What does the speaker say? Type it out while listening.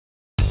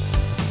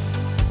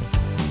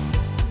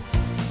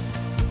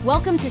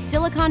Welcome to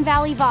Silicon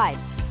Valley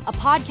Vibes, a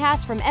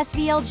podcast from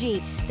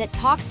SVLG that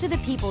talks to the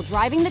people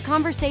driving the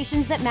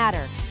conversations that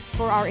matter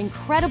for our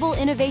incredible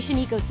innovation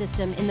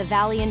ecosystem in the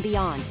Valley and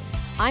beyond.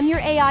 I'm your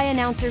AI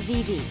announcer,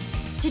 Vivi.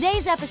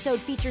 Today's episode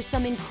features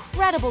some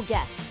incredible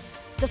guests.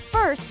 The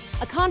first,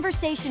 a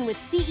conversation with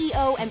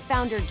CEO and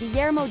founder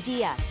Guillermo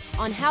Diaz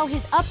on how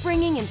his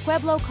upbringing in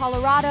Pueblo,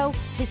 Colorado,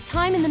 his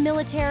time in the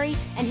military,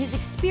 and his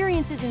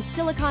experiences in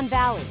Silicon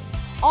Valley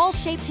all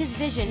shaped his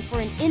vision for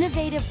an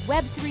innovative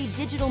Web3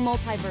 digital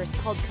multiverse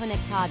called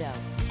Conectado.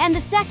 And the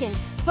second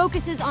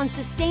focuses on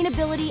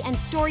sustainability and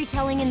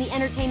storytelling in the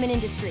entertainment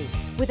industry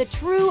with a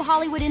true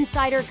Hollywood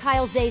insider,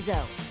 Cyle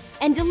Zezo.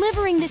 And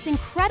delivering this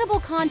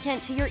incredible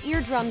content to your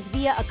eardrums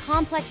via a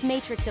complex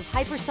matrix of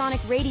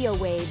hypersonic radio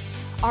waves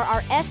are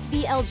our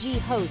SVLG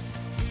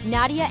hosts,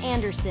 Nadia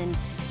Anderson,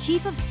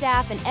 Chief of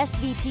Staff and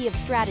SVP of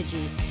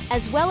Strategy,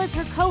 as well as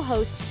her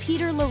co-host,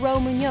 Peter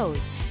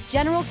Leroe-Muñoz,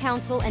 General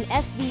Counsel and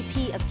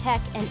SVP of Tech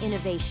and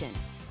Innovation.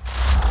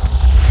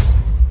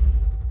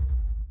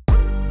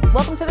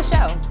 Welcome to the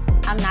show.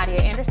 I'm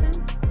Nadia Anderson.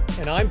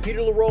 And I'm Peter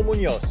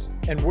Leroe-Muñoz,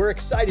 and we're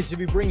excited to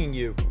be bringing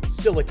you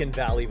Silicon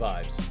Valley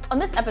Vibes. On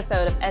this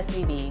episode of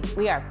SVV,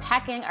 we are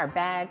packing our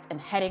bags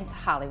and heading to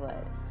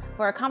Hollywood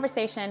for a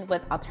conversation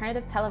with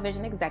alternative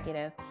television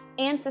executive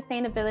and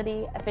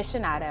sustainability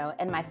aficionado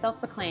and my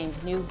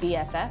self-proclaimed new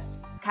BFF,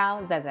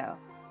 Cyle Zezo,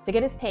 to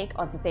get his take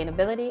on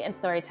sustainability and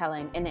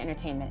storytelling in the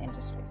entertainment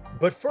industry.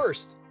 But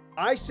first,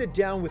 I sit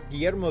down with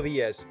Guillermo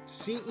Diaz,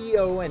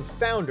 CEO and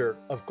founder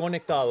of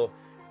Conectado,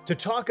 to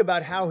talk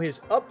about how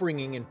his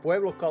upbringing in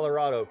Pueblo,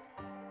 Colorado,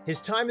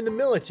 his time in the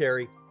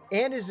military,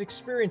 and his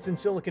experience in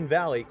Silicon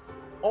Valley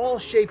all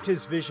shaped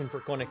his vision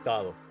for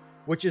Conectado,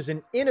 which is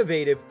an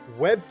innovative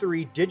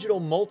Web3 digital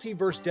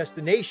multiverse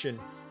destination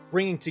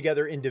bringing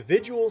together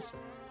individuals,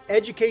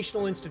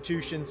 educational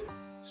institutions,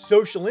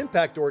 social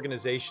impact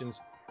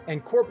organizations,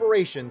 and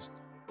corporations,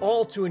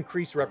 all to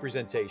increase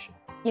representation.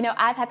 You know,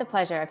 I've had the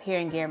pleasure of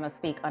hearing Guillermo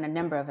speak on a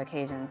number of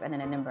occasions and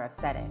in a number of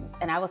settings.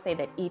 And I will say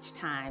that each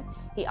time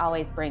he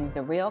always brings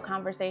the real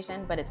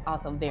conversation, but it's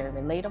also very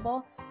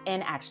relatable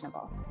and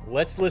actionable.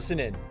 Let's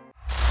listen in.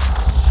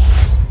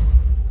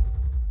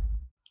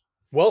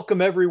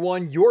 Welcome,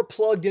 everyone. You're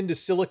plugged into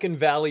Silicon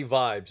Valley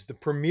Vibes, the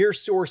premier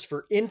source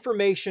for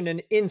information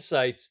and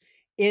insights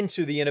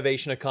into the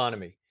innovation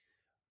economy.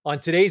 On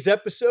today's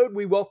episode,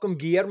 we welcome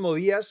Guillermo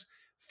Diaz,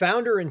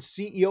 founder and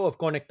CEO of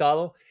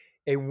Conectado,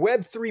 a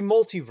Web3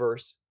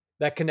 multiverse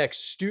that connects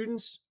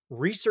students,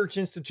 research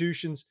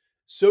institutions,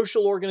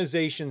 social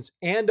organizations,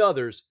 and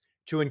others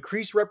to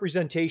increase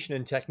representation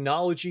in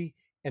technology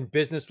and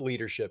business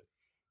leadership.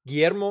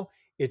 Guillermo,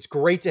 it's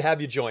great to have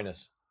you join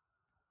us.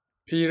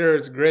 Peter,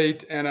 it's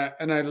great. And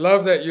I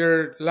love that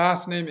your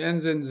last name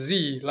ends in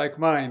Z, like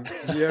mine,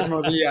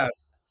 Guillermo Diaz.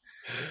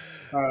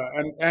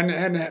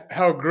 And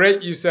how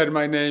great you said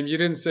my name. You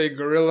didn't say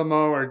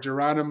Guillermo or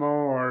Geronimo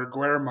or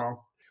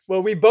Guillermo.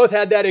 Well, we both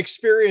had that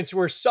experience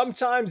where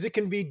sometimes it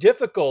can be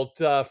difficult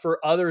for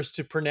others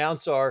to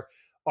pronounce our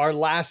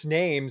last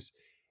names.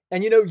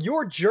 And, you know,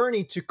 your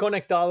journey to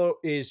Conectado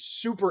is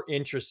super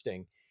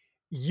interesting.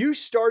 You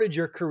started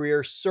your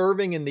career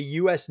serving in the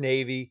U.S.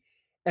 Navy,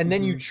 and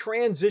then you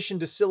transitioned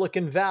to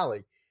Silicon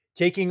Valley,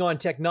 taking on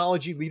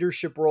technology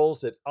leadership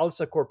roles at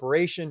Alsa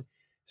Corporation,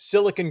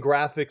 Silicon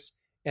Graphics,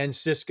 and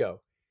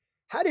Cisco.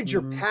 How did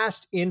your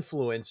past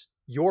influence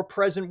your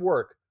present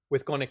work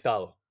with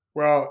Conectado?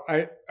 Well,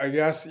 I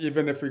guess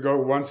even if we go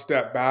one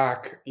step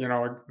back, you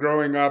know,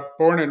 growing up,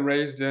 born and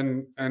raised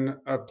in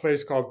a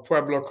place called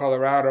Pueblo,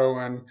 Colorado,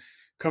 and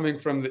coming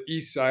from the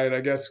east side,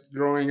 I guess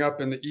growing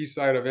up in the east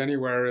side of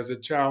anywhere is a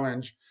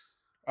challenge.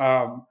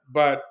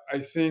 But I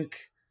think,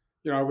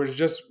 you know, I was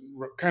just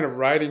kind of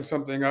writing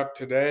something up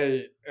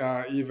today,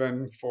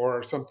 even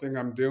for something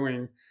I'm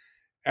doing,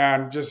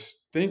 and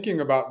just thinking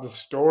about the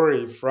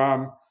story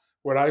from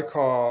what I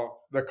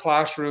call the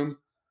classroom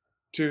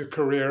to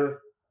career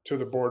to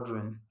the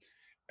boardroom.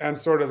 And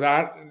sort of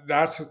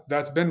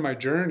that's been my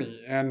journey.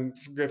 And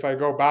if I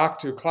go back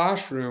to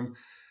classroom,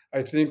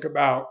 I think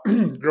about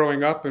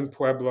growing up in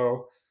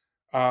Pueblo,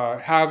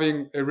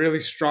 having a really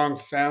strong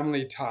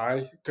family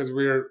tie, because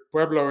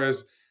Pueblo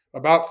is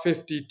about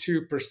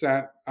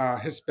 52%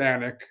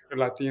 Hispanic,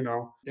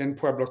 Latino in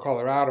Pueblo,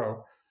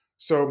 Colorado.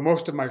 So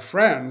most of my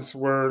friends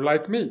were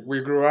like me. We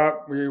grew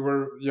up on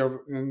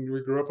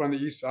the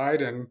east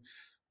side, and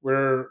we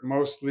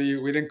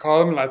didn't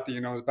call them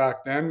Latinos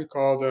back then.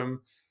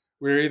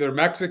 We're either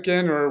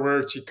Mexican or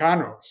we're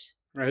Chicanos,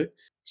 right?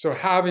 So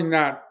having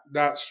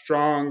that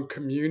strong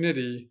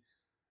community,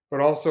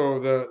 but also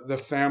the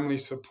family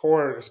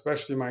support,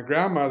 especially my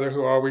grandmother,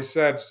 who always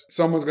said,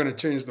 someone's going to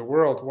change the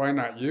world. Why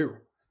not you?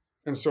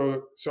 And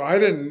so I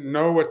didn't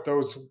know what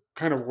those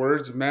kind of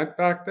words meant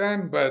back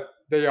then, but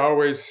they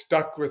always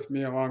stuck with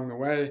me along the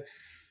way.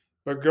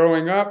 But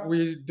growing up,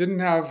 we didn't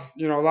have,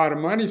 a lot of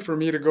money for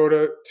me to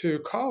go to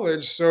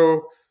college.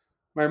 So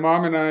my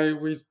mom and I,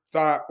 we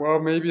thought, well,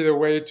 maybe the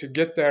way to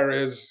get there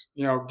is,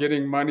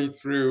 getting money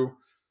through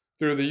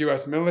the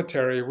U.S.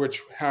 military,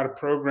 which had a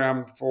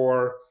program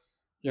for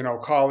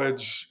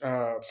college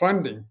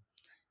funding.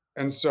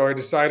 And so I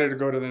decided to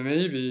go to the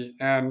Navy,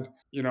 and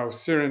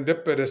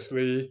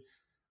serendipitously,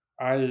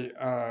 I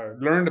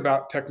learned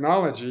about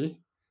technology,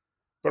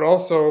 but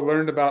also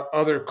learned about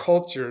other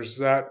cultures.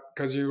 That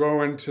because you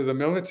go into the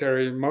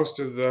military, most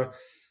of the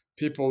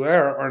people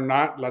there are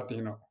not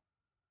Latino.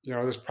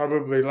 There's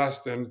probably less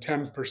than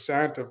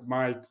 10% of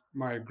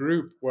my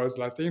group was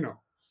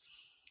Latino.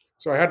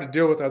 So I had to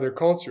deal with other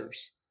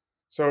cultures.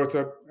 So it's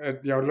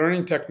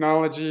learning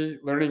technology,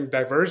 learning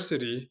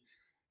diversity,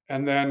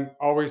 and then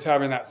always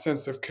having that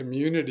sense of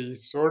community,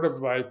 sort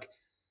of like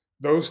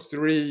those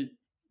three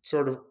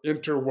sort of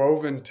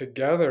interwoven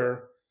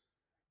together.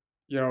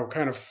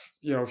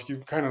 If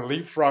you kind of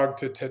leapfrog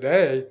to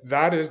today,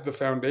 that is the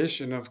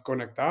foundation of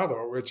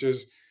Conectado, which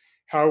is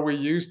how we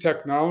use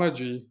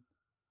technology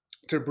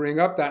to bring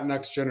up that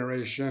next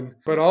generation,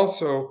 but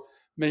also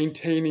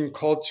maintaining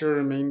culture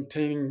and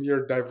maintaining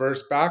your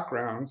diverse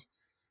backgrounds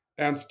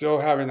and still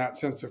having that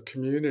sense of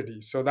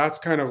community. So that's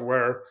kind of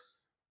where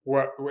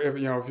if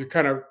you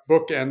kind of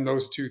bookend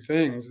those two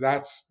things,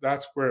 that's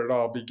where it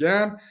all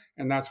began,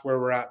 and that's where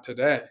we're at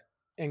today.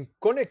 And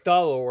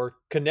conectado, or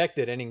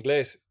connected in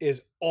English,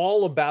 is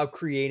all about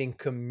creating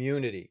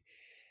community.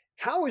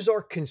 How is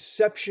our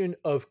conception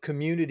of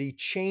community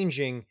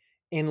changing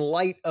in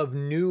light of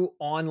new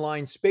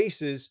online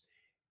spaces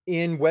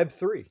in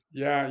Web3?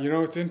 Yeah,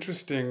 it's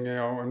interesting.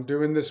 I'm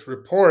doing this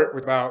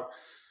report about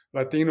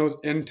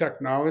Latinos in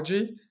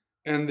technology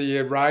and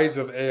the rise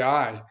of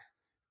AI.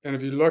 And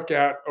if you look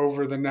at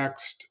over the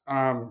next,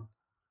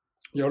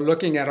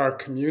 looking at our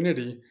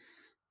community,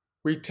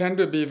 we tend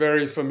to be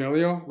very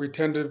familial. We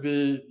tend to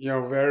be,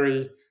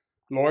 very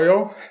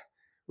loyal.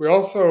 We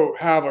also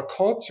have a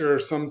culture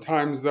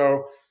sometimes,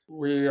 though,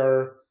 we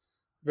are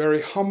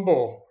very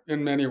humble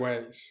in many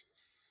ways.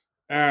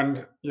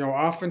 And,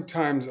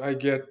 oftentimes I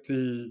get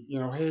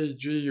hey,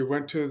 gee, you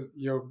went to,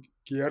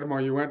 Guillermo,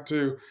 you went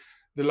to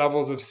the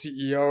levels of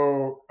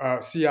CEO,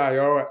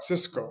 CIO at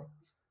Cisco,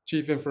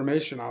 Chief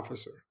Information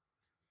Officer.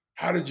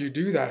 How did you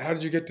do that? How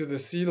did you get to the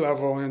C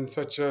level in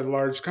such a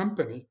large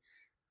company?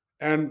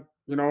 And,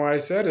 what I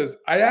said is,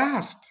 I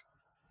asked.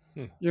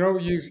 Hmm.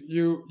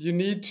 You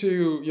need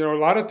to, a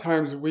lot of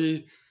times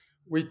we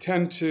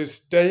tend to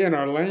stay in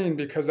our lane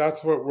because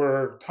that's what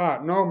we're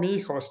taught. No,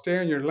 mijo,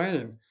 stay in your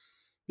lane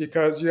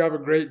because you have a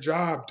great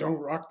job. Don't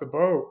rock the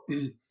boat.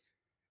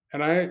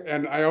 And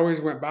I always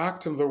went back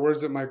to the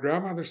words that my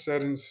grandmother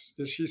said, and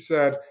she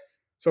said,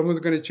 "Someone's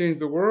going to change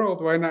the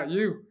world. Why not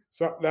you?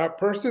 So that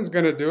person's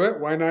going to do it.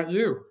 Why not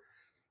you?"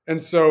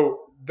 And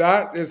so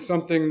that is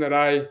something that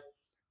I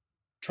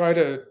try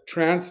to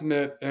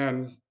transmit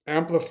and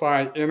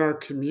amplify in our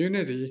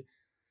community,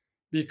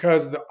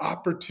 because the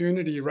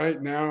opportunity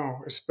right now,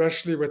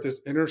 especially with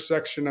this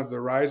intersection of the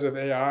rise of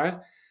AI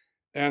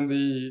and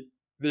the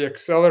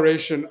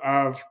acceleration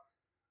of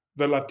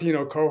the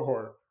Latino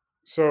cohort.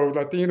 So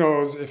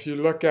Latinos, if you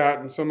look at,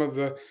 and some of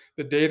the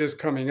data is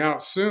coming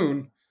out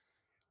soon,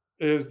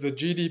 is the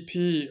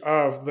GDP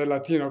of the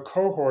Latino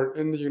cohort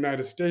in the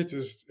United States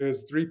is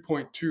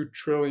 $3.2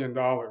 trillion,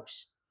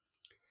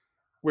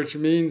 which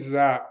means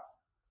that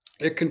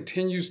it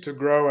continues to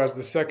grow as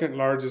the second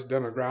largest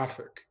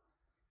demographic.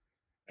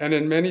 And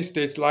in many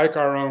states like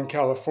our own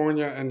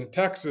California and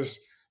Texas,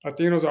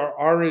 Latinos are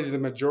already the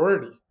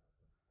majority.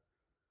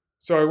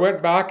 So I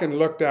went back and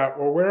looked at,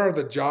 well, where are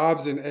the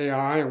jobs in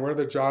AI and where are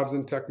the jobs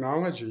in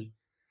technology?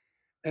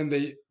 And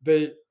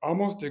they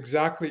almost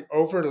exactly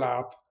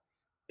overlap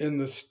in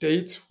the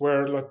states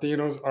where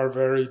Latinos are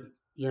very,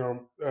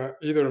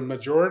 either a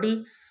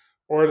majority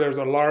or there's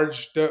a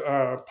large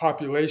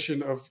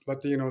population of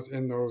Latinos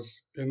in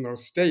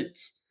those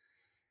states.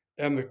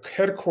 And the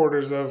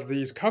headquarters of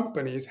these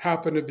companies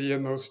happen to be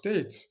in those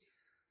states.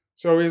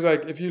 So he's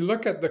like, if you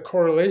look at the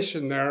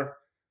correlation there,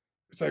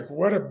 it's like,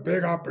 what a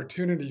big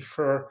opportunity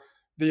for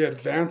the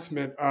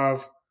advancement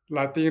of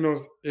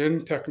Latinos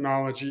in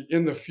technology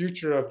in the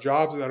future of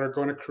jobs that are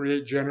going to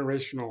create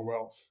generational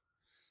wealth.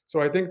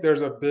 So I think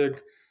there's a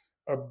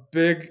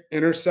big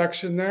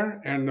intersection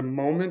there, and the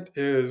moment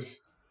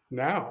is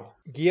now.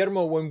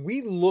 Guillermo, when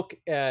we look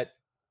at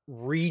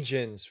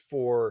regions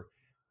for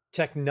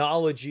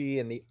technology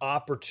and the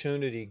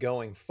opportunity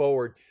going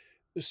forward,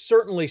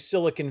 certainly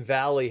Silicon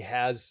Valley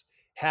has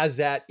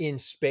that in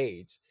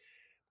spades.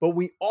 But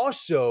we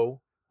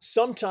also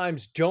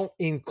sometimes don't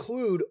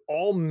include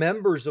all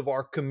members of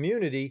our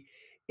community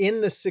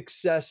in the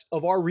success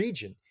of our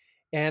region.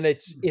 And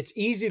it's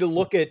easy to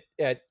look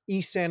at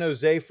East San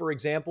Jose, for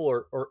example,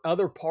 or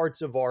other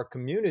parts of our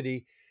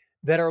community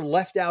that are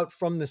left out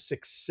from the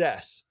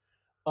success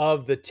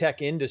of the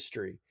tech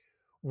industry.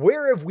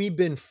 Where have we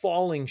been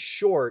falling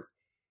short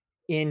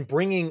in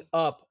bringing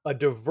up a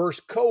diverse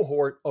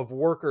cohort of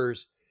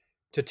workers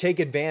to take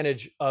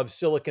advantage of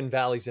Silicon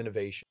Valley's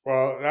innovation?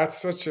 Well, that's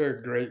such a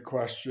great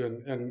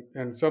question,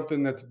 and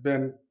something that's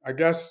been, I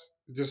guess,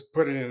 just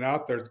putting it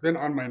out there, it's been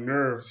on my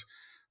nerves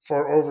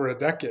for over a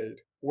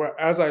decade. Well,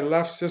 as I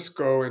left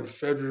Cisco in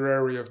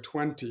February of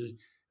 20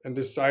 and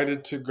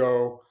decided to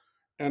go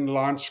and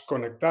launch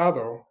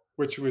Conectado,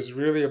 which was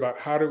really about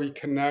how do we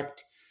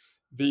connect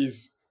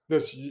this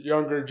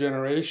younger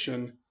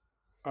generation,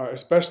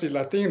 especially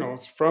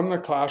Latinos, from the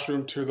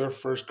classroom to their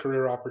first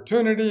career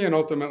opportunity and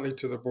ultimately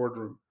to the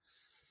boardroom.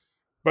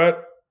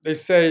 But they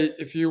say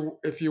if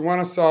you want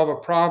to solve a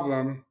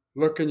problem,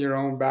 look in your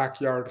own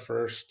backyard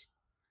first.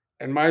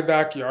 And my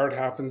backyard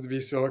happens to be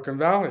Silicon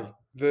Valley.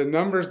 The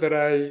numbers that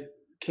I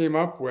came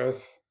up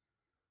with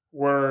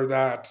were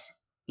that,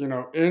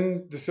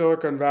 in the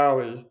Silicon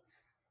Valley,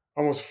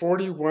 almost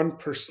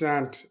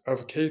 41%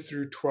 of K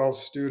through 12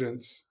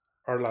 students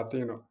are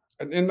Latino.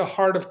 And in the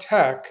heart of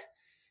tech,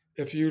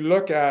 if you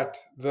look at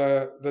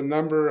the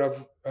number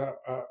of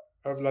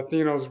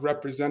Latinos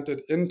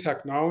represented in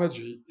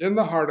technology, in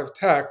the heart of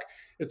tech,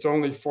 it's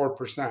only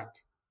 4%.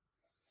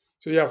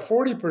 So you have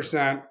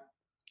 40%,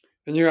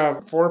 and you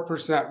have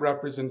 4%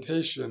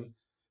 representation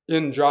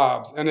in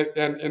jobs. And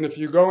if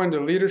you go into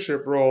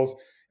leadership roles,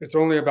 it's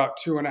only about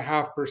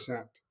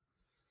 2.5%.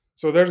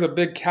 So there's a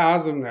big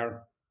chasm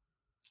there.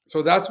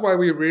 So that's why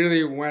we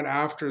really went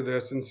after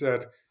this and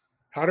said,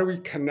 how do we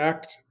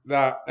connect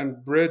that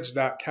and bridge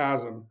that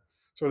chasm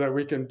so that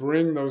we can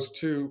bring those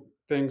two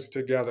things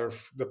together?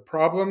 The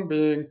problem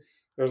being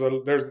there's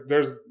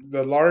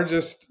the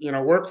largest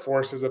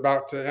workforce is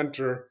about to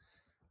enter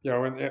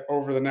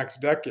over the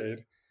next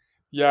decade.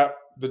 Yet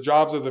the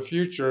jobs of the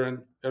future,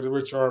 and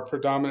which are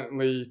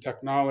predominantly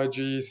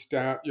technology,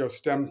 STEM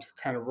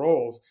kind of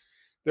roles,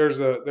 there's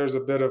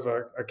a bit of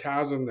a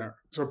chasm there.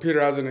 So Peter,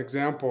 as an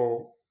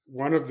example,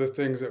 one of the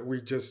things that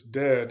we just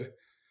did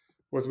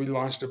was we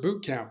launched a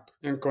boot camp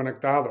in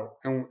Conectado.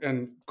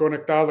 And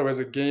Conectado is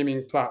a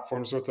gaming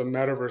platform, so it's a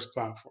metaverse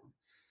platform.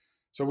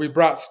 So we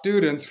brought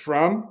students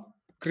from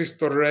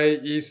Cristo Rey,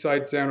 East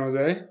Side San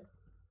Jose.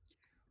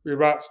 We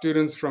brought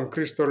students from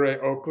Cristo Rey,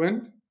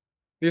 Oakland.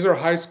 These are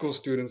high school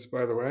students,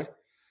 by the way.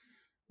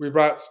 We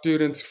brought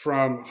students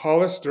from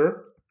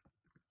Hollister,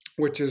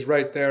 which is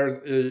right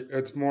there.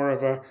 It's more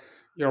of a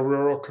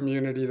rural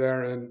community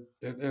there in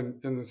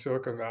the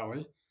Silicon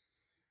Valley.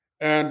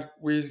 And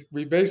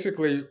we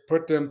basically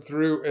put them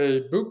through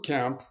a boot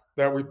camp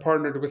that we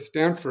partnered with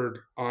Stanford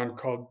on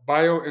called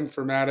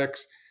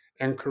Bioinformatics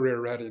and Career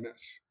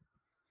Readiness.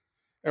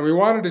 And we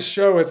wanted to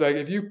show it's like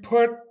if you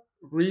put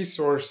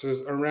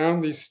resources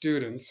around these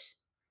students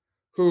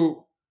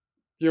who,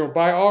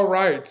 by all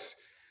rights,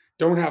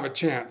 don't have a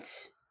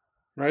chance,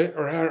 right?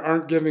 Or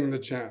aren't giving the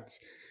chance.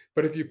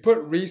 But if you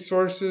put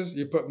resources,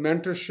 you put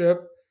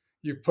mentorship,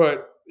 you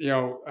put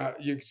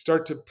you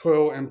start to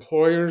pull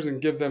employers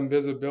and give them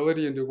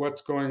visibility into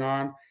what's going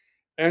on,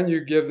 and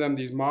you give them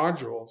these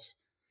modules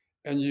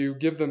and you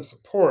give them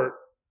support.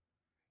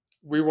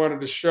 We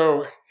wanted to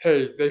show,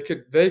 hey, they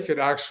could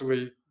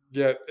actually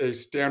get a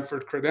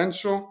Stanford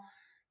credential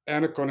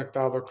and a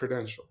Conectado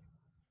credential.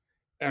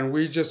 And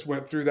we just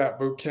went through that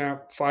boot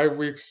camp. 5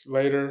 weeks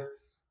later,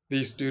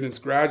 these students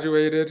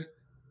graduated,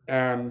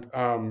 and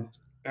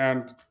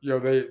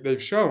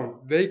they've shown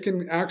they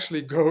can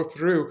actually go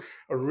through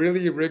a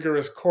really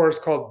rigorous course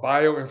called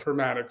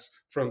bioinformatics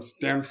from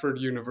Stanford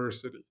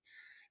University,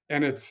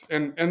 and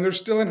they're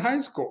still in high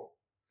school.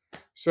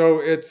 So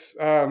it's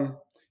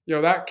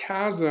that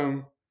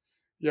chasm,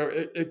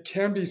 it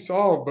can be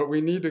solved, but we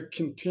need to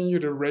continue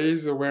to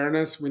raise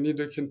awareness. We need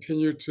to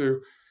continue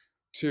to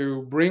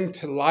bring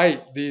to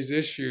light these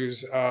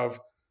issues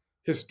of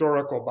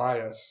historical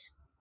bias.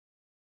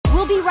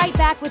 We'll be right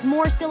back with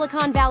more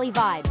Silicon Valley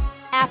Vibes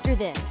after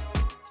this.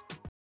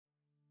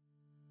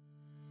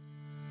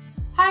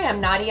 Hi,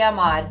 I'm Nadia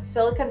Ahmad,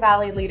 Silicon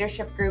Valley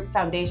Leadership Group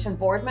Foundation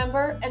board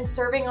member and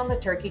serving on the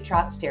Turkey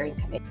Trot Steering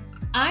Committee.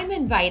 I'm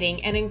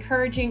inviting and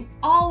encouraging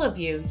all of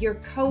you, your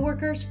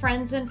coworkers,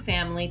 friends, and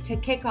family to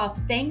kick off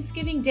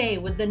Thanksgiving Day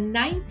with the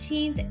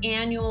 19th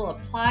annual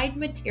Applied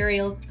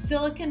Materials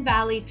Silicon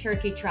Valley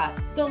Turkey Trot,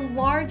 the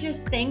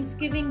largest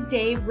Thanksgiving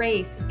Day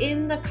race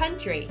in the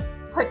country.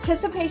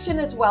 Participation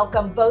is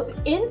welcome both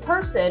in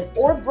person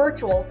or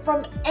virtual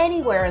from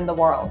anywhere in the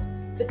world.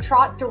 The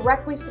trot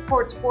directly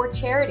supports 4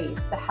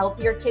 charities: the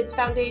Healthier Kids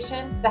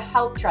Foundation, the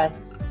Health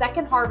Trust,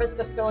 Second Harvest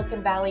of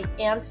Silicon Valley,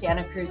 and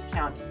Santa Cruz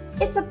County.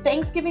 It's a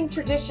Thanksgiving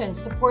tradition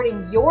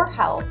supporting your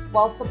health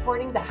while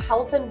supporting the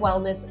health and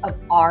wellness of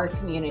our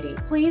community.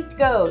 Please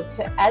go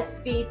to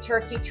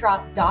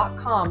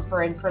svturkeytrot.com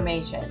for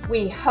information.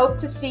 We hope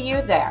to see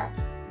you there.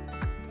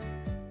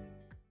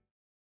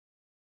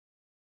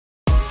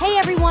 Hey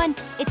everyone,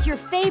 it's your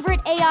favorite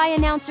AI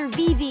announcer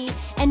Vivi,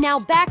 and now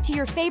back to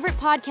your favorite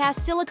podcast,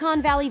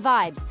 Silicon Valley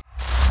Vibes.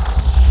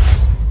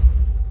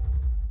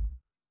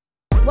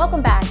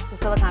 Welcome back to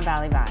Silicon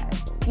Valley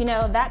Vibes.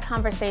 That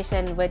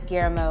conversation with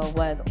Guillermo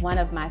was one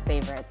of my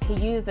favorites. He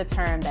used a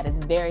term that is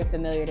very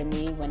familiar to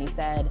me when he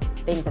said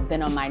things have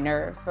been on my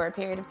nerves for a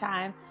period of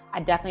time. I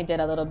definitely did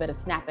a little bit of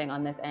snapping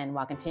on this end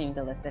while continuing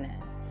to listen in.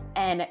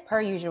 And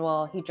per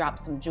usual, he dropped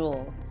some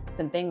jewels,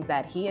 some things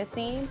that he has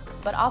seen,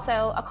 but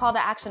also a call to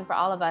action for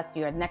all of us,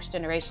 your next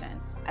generation,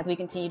 as we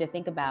continue to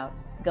think about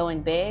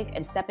going big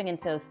and stepping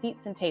into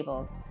seats and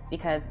tables.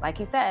 Because like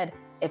he said,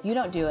 If you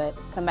don't do it,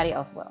 somebody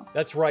else will.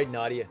 That's right,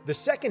 Nadia. The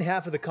second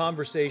half of the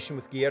conversation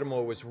with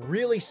Guillermo was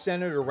really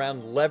centered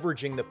around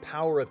leveraging the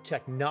power of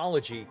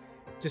technology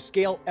to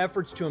scale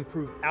efforts to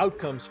improve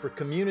outcomes for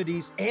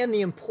communities and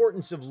the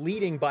importance of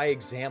leading by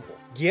example.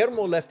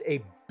 Guillermo left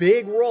a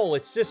big role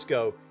at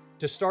Cisco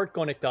to start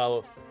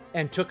Conectado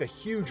and took a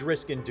huge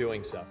risk in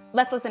doing so.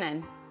 Let's listen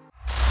in.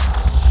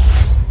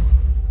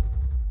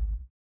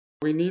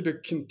 We need to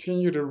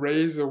continue to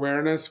raise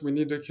awareness. We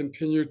need to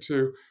continue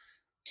to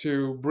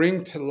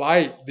bring to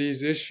light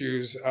these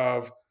issues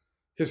of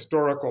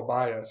historical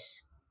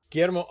bias.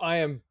 Guillermo, I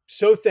am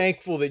so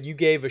thankful that you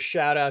gave a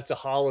shout out to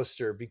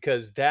Hollister,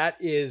 because that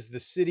is the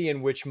city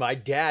in which my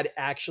dad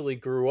actually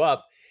grew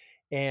up.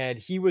 And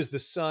he was the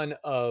son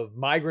of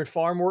migrant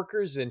farm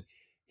workers. And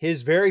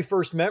his very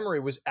first memory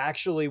was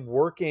actually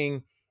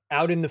working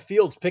out in the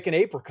fields picking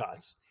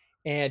apricots.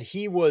 And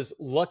he was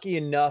lucky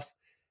enough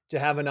to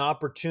have an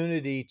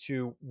opportunity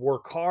to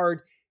work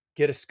hard,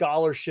 get a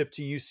scholarship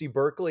to UC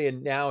Berkeley,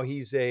 and now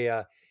he's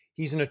an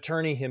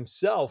attorney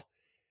himself.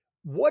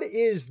 What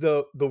is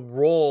the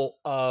role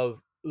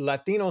of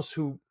Latinos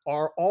who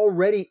are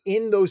already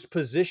in those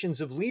positions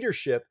of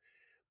leadership,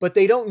 but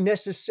they don't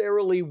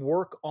necessarily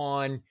work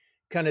on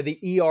kind of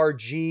the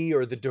ERG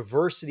or the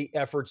diversity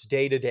efforts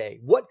day to day?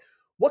 What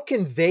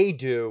can they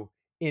do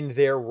in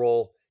their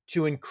role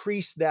to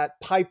increase that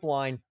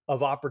pipeline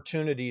of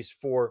opportunities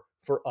for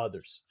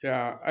others?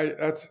 Yeah,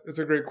 it's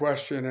a great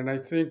question, and I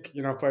think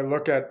if I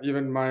look at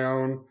even my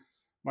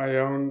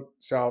own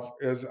self,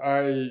 is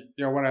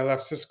when I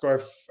left Cisco,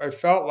 I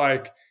felt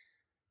like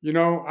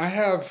I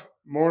have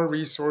more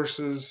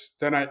resources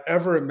than I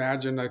ever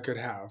imagined I could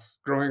have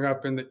growing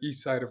up in the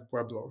east side of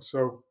Pueblo.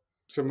 So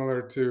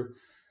similar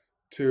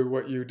to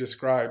what you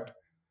described.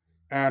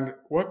 And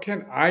what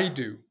can I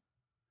do?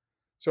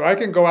 So I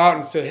can go out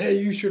and say, "Hey,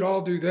 you should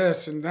all do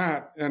this and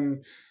that."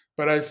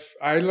 But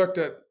I looked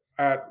at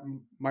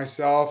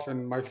myself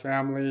and my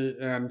family,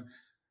 and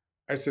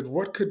I said,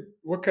 what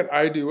could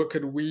I do? What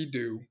could we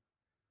do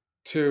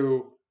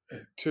to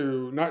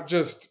not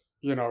just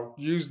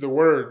use the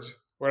words,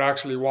 but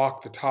actually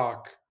walk the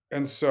talk?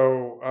 And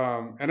so,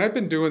 and I've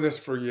been doing this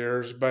for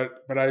years, but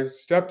I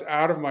stepped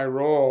out of my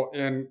role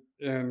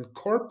in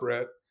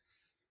corporate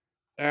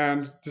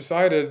and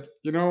decided,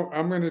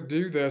 I'm going to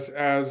do this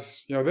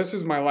as, this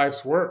is my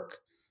life's work.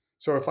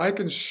 So if I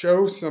can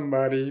show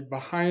somebody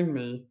behind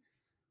me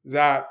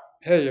that,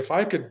 hey, if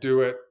I could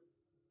do it,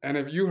 and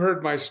if you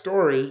heard my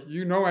story,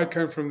 I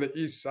come from the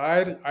East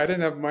Side. I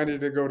didn't have money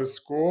to go to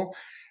school.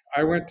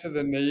 I went to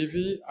the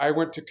Navy. I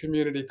went to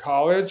community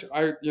college.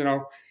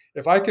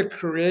 If I could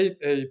create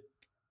a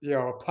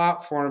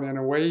platform and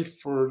a way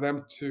for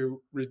them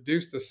to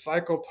reduce the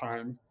cycle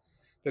time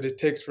that it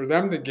takes for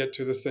them to get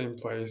to the same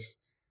place,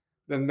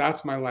 then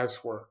that's my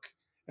life's work.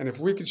 And if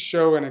we could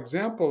show an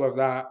example of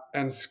that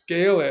and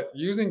scale it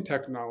using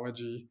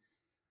technology,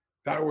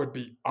 that would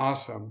be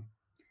awesome.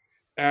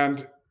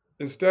 And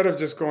instead of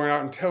just going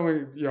out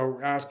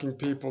and asking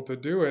people to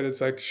do it,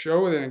 it's like,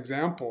 show an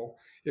example.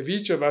 If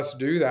each of us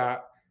do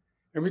that,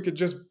 and we could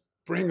just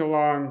bring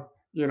along,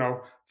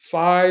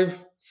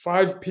 five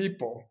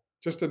people,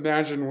 just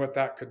imagine what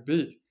that could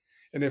be.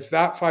 And if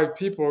that 5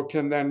 people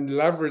can then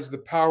leverage the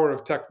power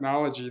of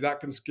technology, that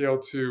can scale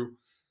to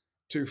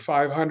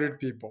 500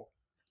 people.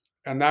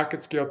 And that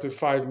could scale to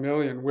 5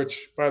 million,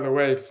 which, by the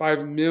way,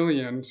 5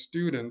 million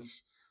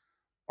students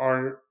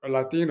are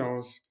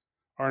Latinos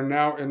are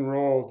now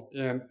enrolled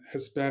in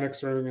Hispanic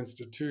serving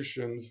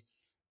institutions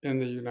in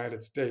the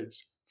United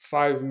States.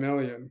 5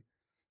 million.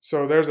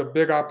 So there's a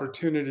big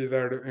opportunity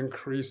there to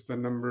increase the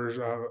numbers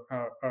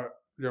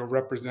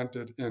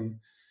represented in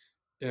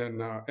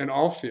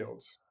all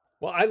fields.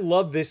 Well, I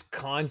love this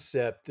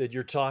concept that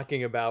you're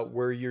talking about,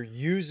 where you're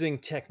using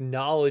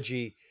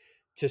technology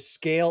to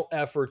scale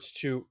efforts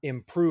to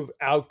improve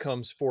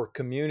outcomes for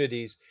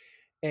communities.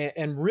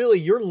 And really,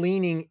 you're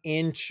leaning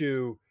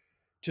into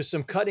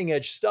some cutting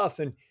edge stuff.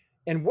 And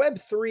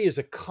Web3 is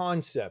a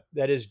concept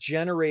that has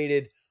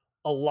generated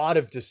a lot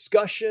of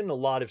discussion, a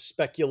lot of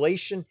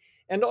speculation,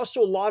 and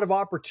also a lot of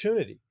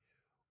opportunity.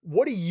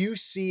 What do you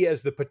see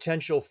as the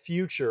potential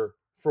future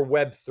for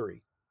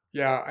Web3?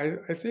 Yeah,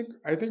 I think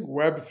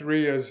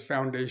Web3 is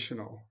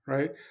foundational,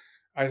 right?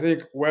 I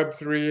think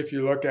Web3, if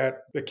you look at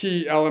the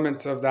key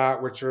elements of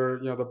that, which are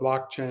the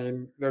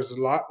blockchain, there's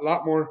a lot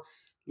more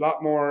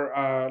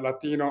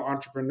Latino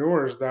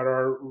entrepreneurs that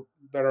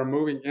are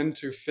moving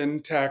into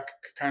fintech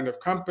kind of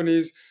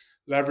companies,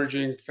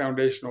 leveraging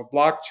foundational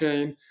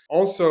blockchain.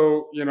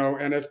 Also,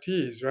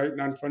 NFTs, right?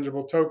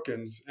 Non-fungible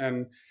tokens.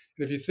 And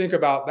if you think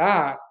about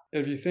that,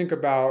 if you think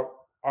about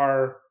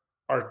our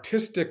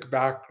artistic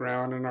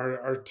background and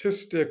our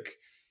artistic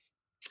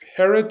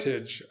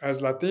heritage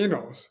as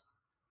Latinos,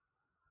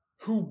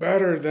 who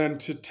better than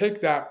to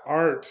take that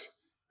art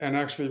and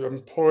actually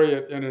employ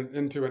it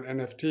into an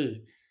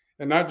NFT,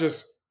 and not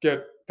just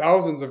get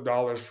thousands of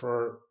dollars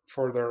for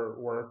their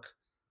work,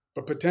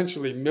 but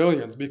potentially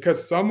millions,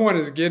 because someone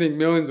is getting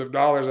millions of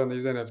dollars on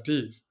these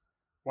NFTs.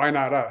 Why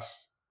not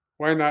us?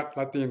 Why not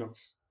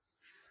Latinos?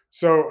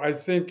 So I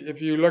think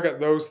if you look at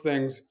those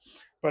things,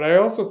 but I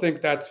also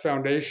think that's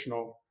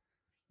foundational.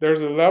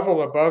 There's a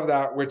level above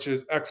that which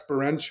is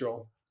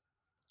experiential,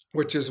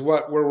 which is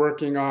what we're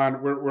working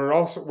on.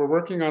 We're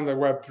working on the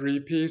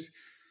Web3 piece,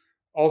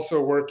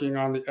 also working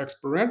on the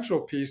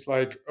experiential piece.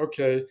 Like,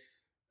 okay,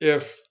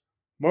 if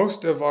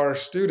most of our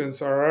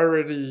students are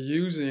already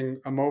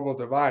using a mobile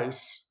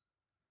device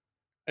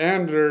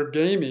and they're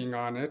gaming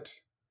on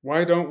it,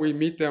 why don't we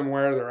meet them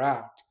where they're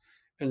at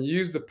and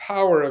use the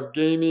power of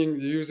gaming,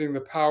 using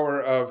the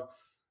power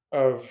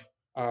of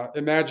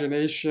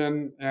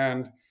imagination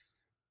and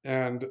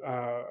and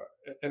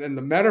in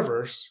the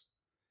metaverse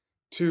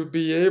to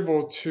be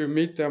able to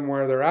meet them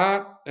where they're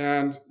at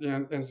and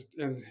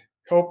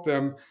help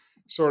them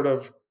sort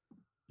of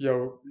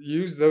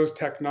use those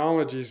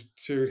technologies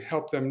to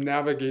help them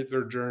navigate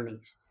their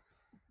journeys.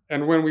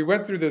 And when we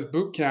went through this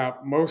boot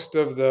camp, most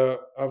of the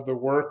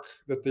work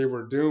that they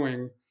were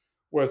doing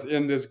was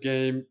in this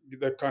game,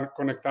 the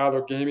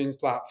Conectado gaming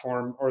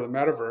platform or the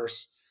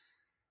metaverse.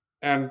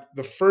 And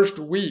the first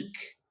week,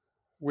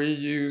 we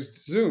used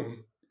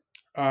Zoom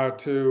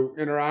to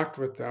interact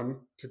with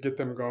them to get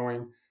them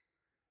going.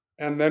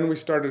 And then we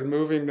started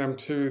moving them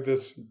to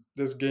this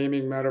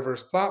gaming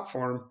metaverse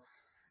platform.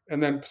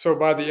 And then, so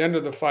by the end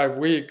of the 5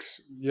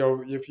 weeks,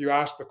 if you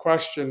ask the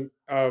question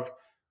of,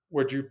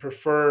 would you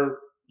prefer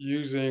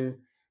using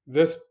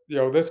this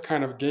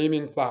kind of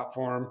gaming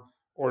platform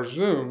or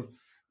Zoom,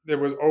 it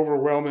was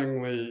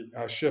overwhelmingly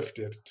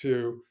shifted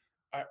to,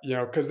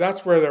 because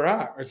that's where they're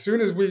at. As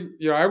soon as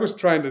I was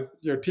trying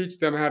to, teach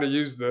them how to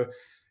use the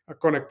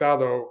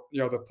Conectado,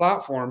 the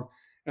platform,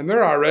 and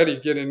they're already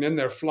getting in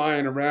there,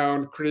 flying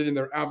around, creating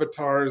their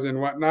avatars and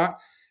whatnot.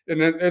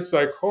 And then it's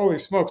like, holy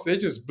smokes, they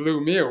just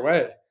blew me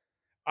away.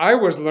 I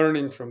was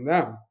learning from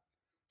them.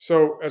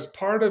 So as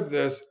part of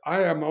this,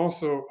 I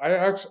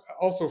actually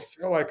also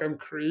feel like I'm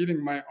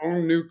creating my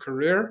own new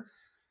career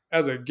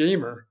as a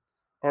gamer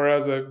or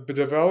as a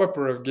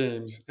developer of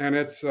games, and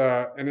it's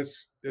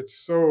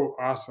so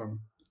awesome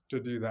to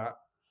do that.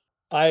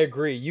 I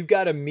agree. You've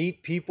got to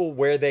meet people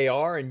where they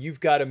are and you've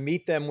got to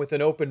meet them with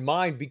an open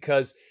mind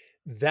because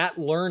that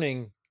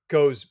learning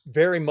goes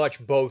very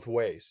much both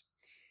ways.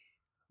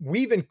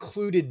 We've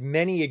included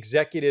many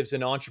executives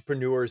and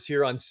entrepreneurs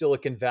here on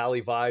Silicon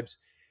Valley Vibes.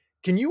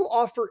 Can you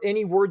offer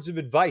any words of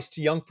advice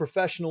to young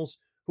professionals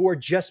who are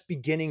just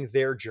beginning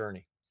their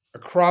journey?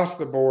 Across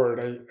the board,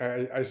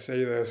 I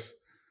say this,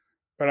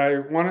 but I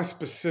want to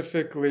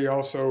specifically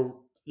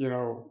also,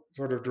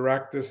 sort of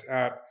direct this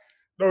at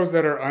those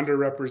that are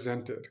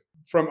underrepresented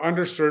from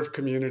underserved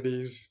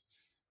communities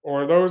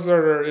or those that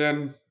are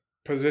in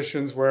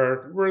positions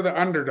where we're the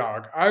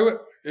underdog. I would,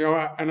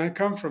 and I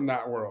come from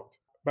that world.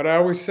 But I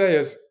always say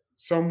is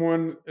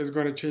someone is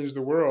going to change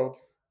the world.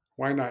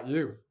 Why not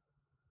you?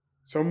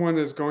 Someone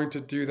is going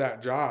to do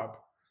that job.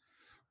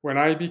 When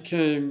I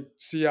became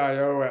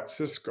CIO at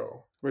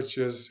Cisco, which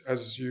is,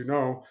 as you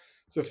know,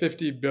 it's a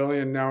 50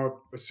 billion, now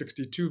a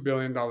 $62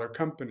 billion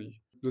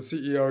company. The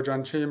CEO,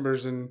 John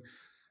Chambers, and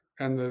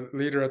the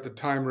leader at the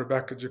time,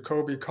 Rebecca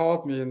Jacoby,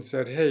 called me and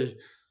said, hey,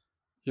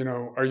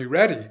 are you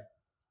ready?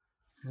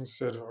 I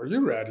said, are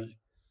you ready? He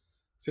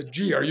said,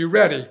 gee, are you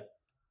ready?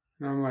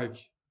 And I'm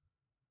like,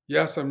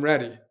 yes, I'm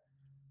ready.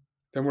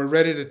 Then we're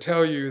ready to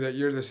tell you that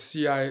you're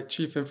the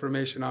Chief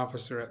Information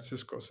Officer at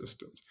Cisco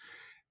Systems.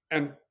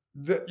 And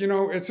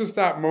it's just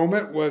that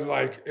moment was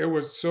like, it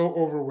was so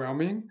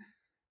overwhelming.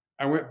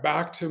 I went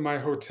back to my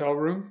hotel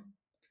room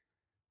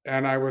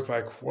and I was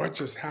like, what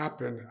just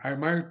happened?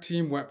 My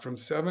team went from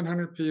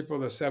 700 people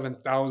to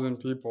 7,000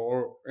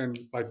 people and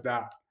like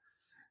that.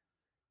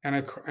 And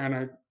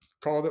I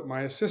called up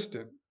my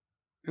assistant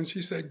and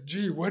she said,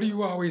 gee, what do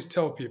you always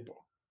tell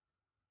people?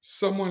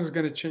 Someone's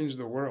going to change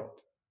the world.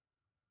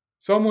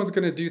 Someone's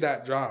going to do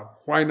that job.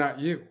 Why not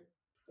you?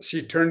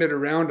 She turned it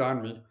around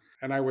on me.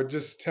 And I would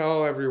just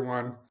tell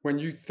everyone, when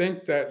you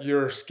think that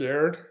you're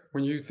scared,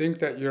 when you think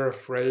that you're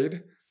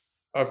afraid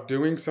of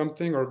doing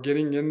something or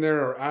getting in there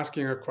or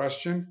asking a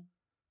question,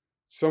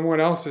 someone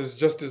else is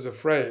just as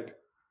afraid,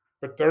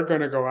 but they're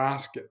going to go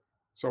ask it.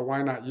 So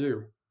why not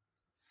you?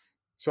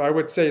 So I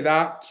would say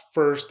that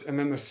first. And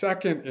then the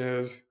second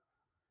is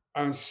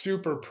I'm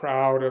super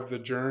proud of the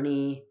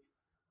journey.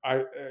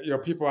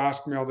 People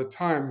ask me all the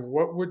time,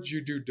 what would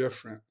you do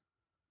different?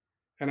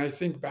 And I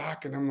think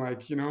back and I'm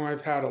like,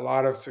 I've had a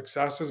lot of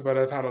successes, but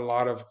I've had a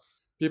lot of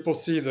people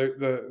see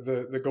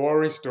the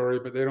glory story,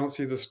 but they don't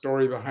see the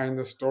story behind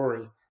the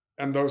story.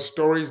 And those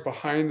stories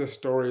behind the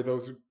story,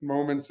 those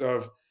moments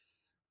of,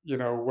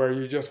 where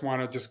you just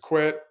want to just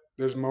quit.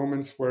 There's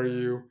moments where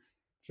you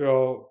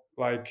feel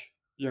like,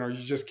 you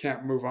just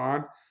can't move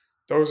on.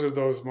 Those are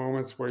those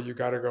moments where you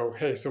got to go,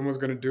 hey, someone's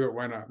going to do it.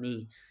 Why not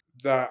me?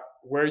 That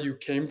where you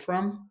came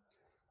from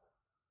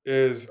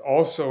is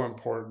also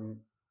important.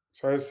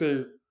 So I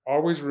say,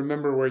 always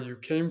remember where you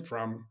came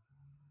from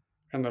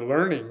and the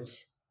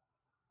learnings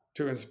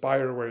to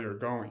inspire where you're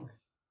going.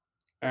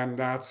 And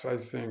that's, I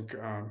think,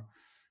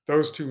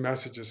 those two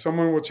messages.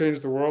 Someone will change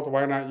the world.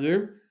 Why not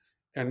you?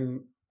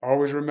 And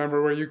always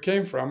remember where you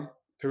came from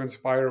to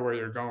inspire where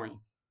you're going.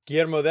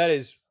 Guillermo, that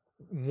is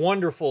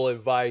wonderful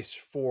advice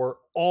for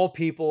all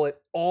people at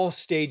all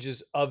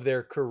stages of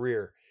their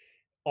career.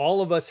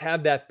 All of us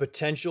have that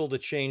potential to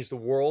change the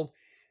world,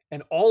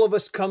 and all of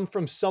us come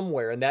from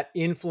somewhere, and that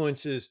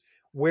influences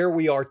where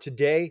we are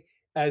today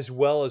as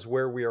well as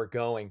where we are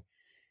going.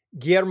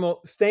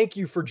 Guillermo, thank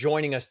you for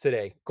joining us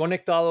today.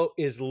 Conectado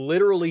is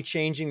literally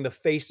changing the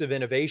face of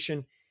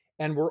innovation,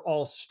 and we're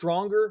all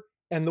stronger,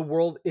 and the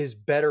world is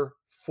better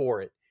for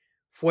it.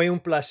 Fue un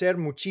placer.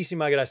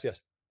 Muchísimas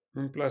gracias.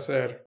 Un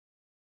placer.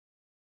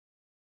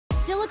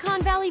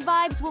 Silicon Valley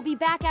Vibes will be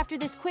back after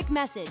this quick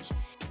message.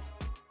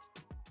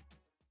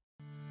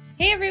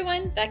 Hey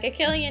everyone, Becca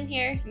Killian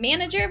here,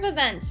 Manager of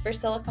Events for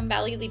Silicon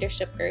Valley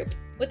Leadership Group,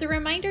 with a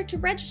reminder to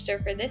register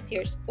for this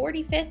year's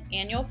 45th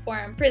Annual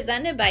Forum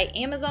presented by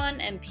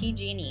Amazon and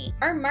PG&E.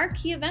 Our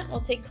marquee event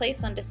will take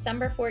place on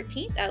December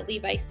 14th at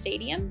Levi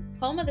Stadium,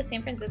 home of the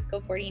San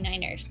Francisco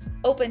 49ers.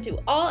 Open to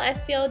all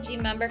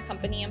SVLG member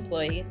company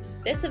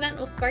employees. This event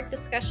will spark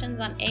discussions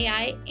on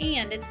AI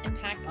and its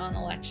impact on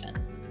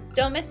elections.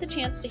 Don't miss a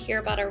chance to hear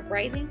about our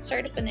Rising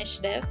Startup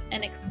Initiative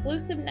and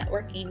exclusive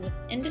networking with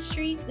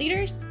industry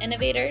leaders,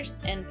 innovators,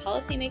 and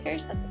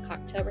policymakers at the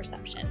cocktail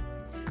reception.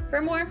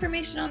 For more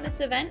information on this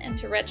event and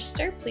to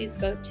register, please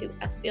go to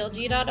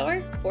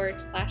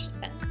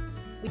svlg.org/events.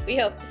 We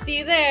hope to see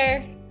you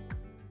there.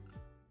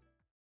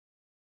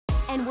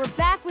 And we're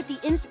back with the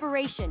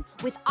inspiration,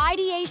 with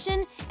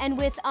ideation, and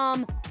with,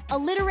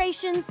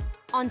 alliterations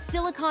on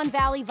Silicon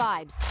Valley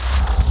Vibes.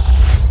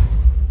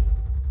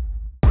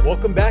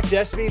 Welcome back to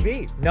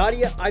SVV.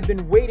 Nadia, I've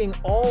been waiting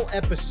all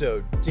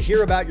episode to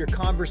hear about your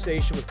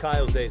conversation with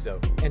Cyle Zezo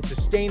and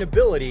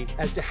sustainability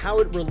as to how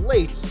it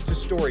relates to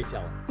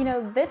storytelling. You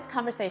know, this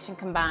conversation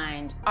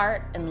combined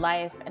art and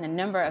life and a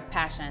number of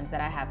passions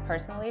that I have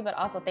personally, but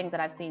also things that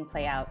I've seen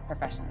play out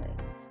professionally.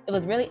 It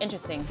was really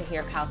interesting to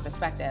hear Kyle's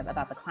perspective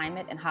about the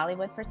climate in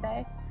Hollywood per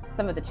se,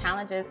 some of the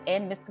challenges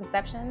and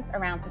misconceptions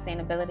around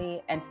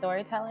sustainability and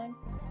storytelling,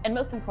 and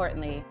most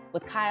importantly,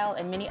 what Cyle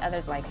and many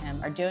others like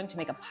him are doing to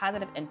make a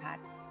positive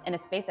impact in a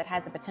space that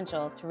has the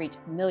potential to reach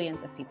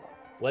millions of people.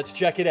 Let's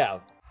check it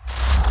out.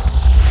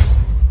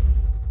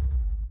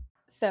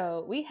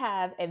 So we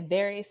have a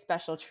very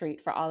special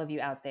treat for all of you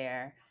out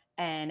there.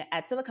 And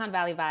at Silicon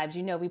Valley Vibes,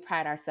 you know we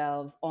pride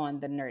ourselves on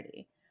the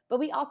nerdy. But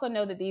we also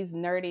know that these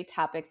nerdy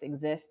topics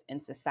exist in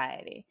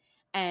society.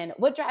 And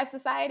what drives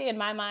society, in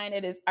my mind,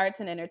 it is arts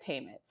and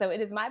entertainment. So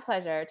it is my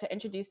pleasure to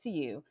introduce to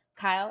you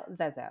Cyle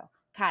Zezo.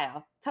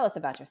 Cyle, tell us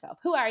about yourself.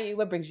 Who are you?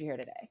 What brings you here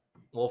today?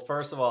 Well,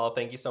 first of all,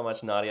 thank you so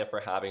much, Nadia, for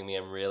having me.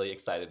 I'm really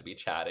excited to be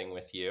chatting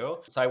with you.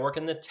 So I work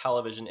in the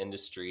television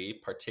industry,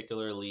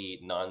 particularly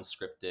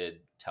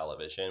non-scripted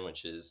television,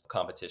 which is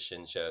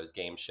competition shows,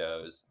 game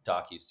shows,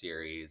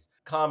 docuseries,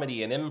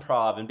 comedy and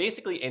improv, and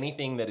basically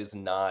anything that is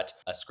not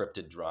a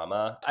scripted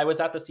drama. I was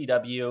at the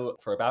CW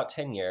for about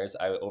 10 years.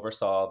 I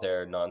oversaw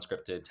their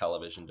non-scripted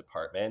television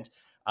department.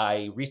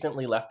 I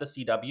recently left the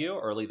CW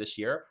early this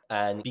year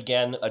and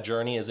began a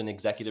journey as an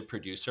executive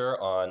producer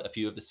on a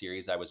few of the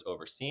series I was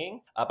overseeing.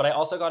 But I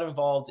also got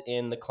involved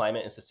in the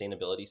climate and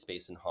sustainability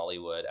space in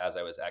Hollywood as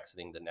I was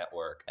exiting the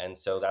network. And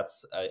so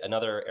that's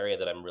another area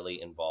that I'm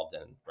really involved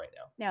in right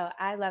now. No,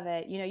 I love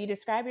it. You know, you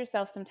describe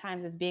yourself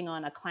sometimes as being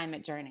on a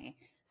climate journey.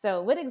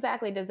 So what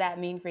exactly does that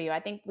mean for you? I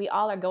think we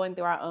all are going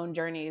through our own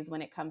journeys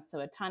when it comes to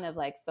a ton of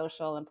like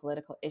social and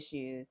political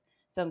issues.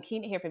 So I'm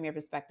keen to hear from your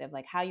perspective,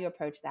 like how you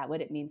approach that,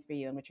 what it means for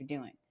you and what you're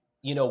doing.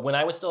 You know, when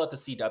I was still at the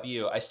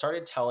CW, I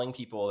started telling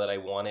people that I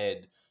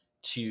wanted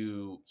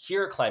to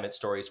hear climate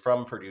stories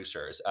from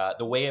producers.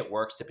 The way it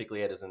works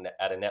typically at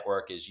a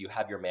network is you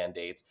have your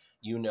mandates,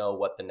 you know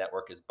what the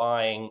network is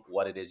buying,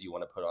 what it is you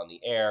want to put on the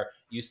air,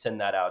 you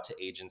send that out to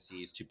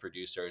agencies, to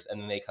producers,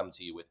 and then they come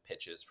to you with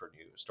pitches for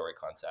new story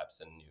concepts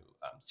and new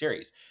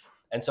series.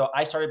 And so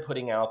I started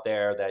putting out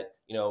there that,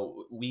 you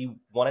know, we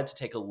wanted to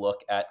take a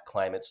look at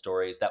climate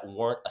stories that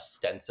weren't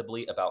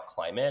ostensibly about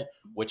climate,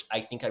 which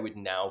I think I would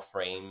now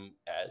frame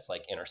as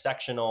like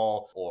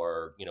intersectional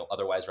or, you know,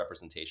 otherwise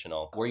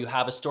representational, where you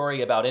have a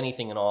story about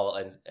anything and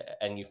all,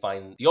 and you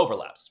find the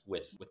overlaps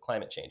with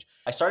climate change.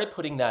 I started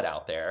putting that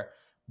out there.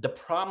 The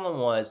problem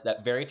was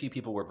that very few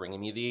people were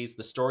bringing me these.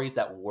 The stories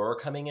that were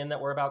coming in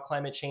that were about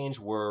climate change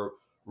were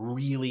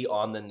really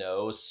on the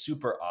nose,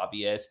 super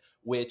obvious,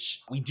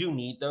 which we do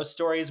need those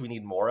stories. We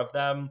need more of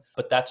them,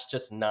 but that's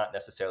just not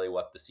necessarily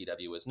what the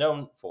CW was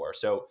known for.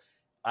 So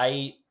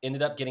I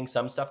ended up getting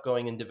some stuff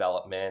going in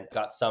development,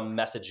 got some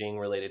messaging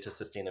related to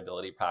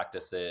sustainability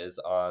practices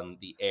on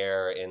the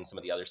air in some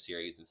of the other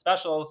series and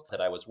specials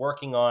that I was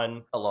working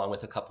on, along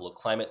with a couple of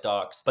climate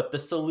docs. But the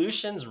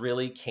solutions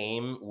really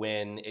came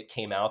when it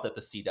came out that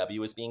the CW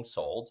was being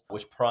sold,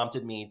 which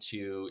prompted me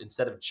to,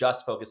 instead of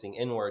just focusing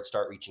inward,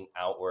 start reaching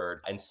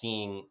outward and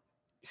seeing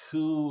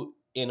who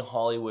in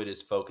Hollywood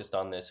is focused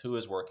on this, who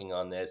is working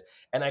on this.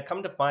 And I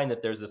come to find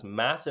that there's this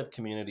massive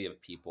community of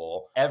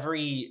people.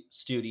 Every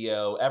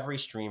studio, every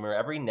streamer,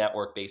 every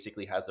network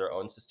basically has their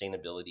own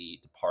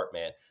sustainability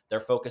department.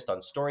 They're focused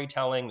on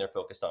storytelling, they're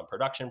focused on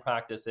production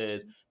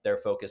practices, they're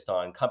focused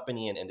on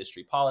company and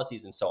industry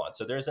policies and so on.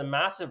 So there's a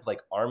massive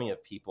like army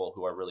of people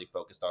who are really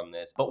focused on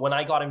this. But when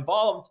I got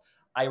involved,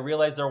 I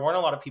realized there weren't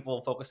a lot of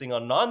people focusing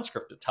on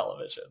non-scripted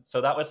television.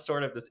 So that was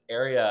sort of this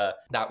area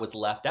that was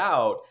left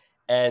out.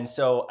 And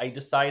so I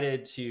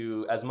decided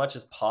to, as much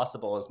as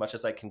possible, as much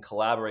as I can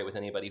collaborate with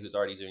anybody who's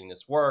already doing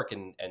this work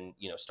and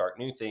start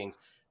new things,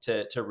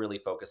 to really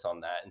focus on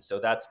that. And so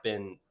that's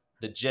been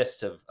the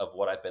gist of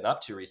what I've been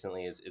up to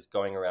recently is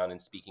going around and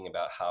speaking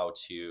about how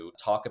to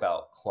talk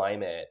about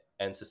climate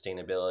and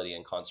sustainability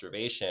and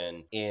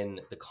conservation in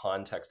the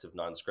context of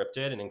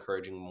non-scripted and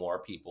encouraging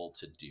more people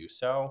to do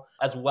so,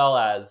 as well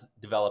as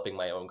developing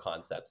my own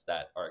concepts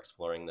that are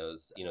exploring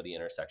those, the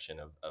intersection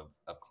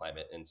of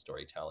climate and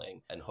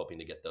storytelling, and hoping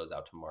to get those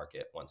out to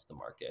market once the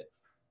market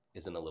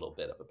is in a little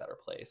bit of a better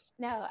place.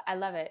 No, I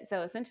love it.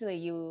 So essentially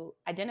you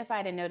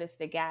identified and noticed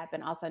the gap,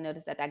 and also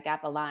noticed that that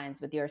gap aligns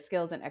with your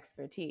skills and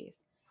expertise.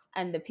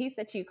 And the piece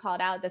that you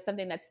called out, that's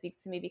something that speaks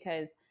to me,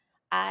 because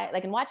I,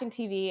 like, in watching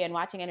TV and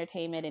watching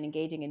entertainment and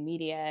engaging in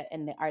media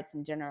and the arts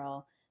in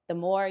general, the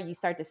more you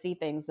start to see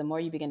things, the more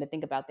you begin to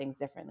think about things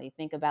differently.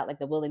 Think about like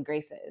the Will and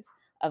Graces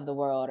of the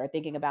world, or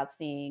thinking about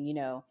seeing,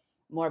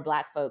 more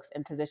Black folks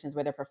in positions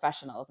where they're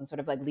professionals and sort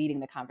of like leading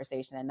the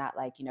conversation, and not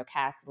like,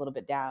 cast a little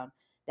bit down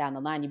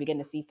the line. You begin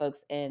to see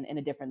folks in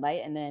a different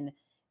light, and then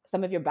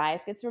some of your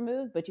bias gets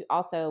removed. But you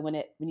also,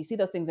 when you see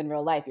those things in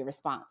real life, your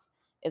response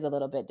is a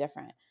little bit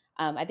different.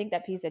 I think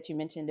that piece that you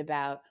mentioned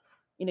about,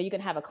 you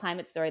can have a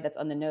climate story that's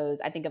on the nose.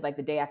 I think of like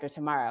The Day After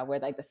Tomorrow, where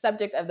like the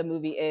subject of the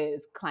movie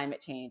is climate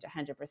change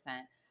 100%,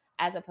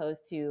 as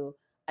opposed to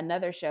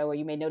another show where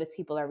you may notice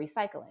people are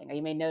recycling, or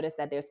you may notice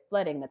that there's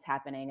flooding that's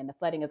happening, and the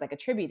flooding is like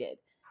attributed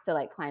to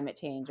like climate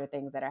change or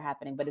things that are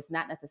happening, but it's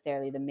not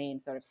necessarily the main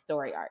sort of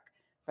story arc,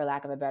 for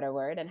lack of a better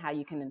word, and how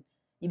you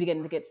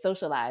begin to get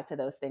socialized to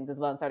those things as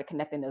well, and started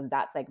connecting those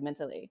dots like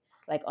mentally,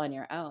 like on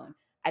your own.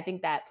 I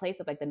think that place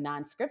of like the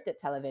non-scripted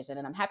television,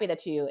 and I'm happy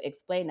that you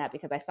explained that,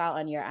 because I saw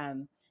on your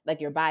like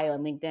your bio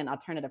on LinkedIn,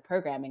 alternative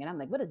programming, and I'm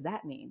like, what does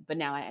that mean? But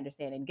now I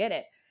understand and get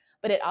it.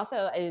 But it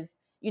also is,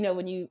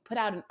 when you put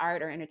out an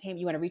art or entertainment,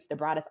 you want to reach the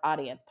broadest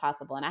audience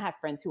possible. And I have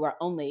friends who are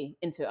only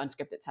into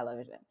unscripted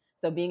television,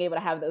 so being able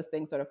to have those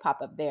things sort of pop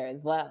up there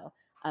as well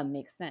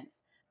makes sense.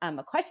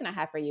 A question I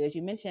have for you is,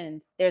 you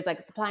mentioned there's like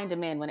supply and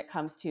demand when it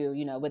comes to,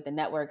 what the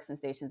networks and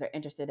stations are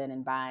interested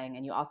in buying.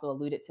 And you also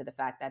alluded to the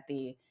fact that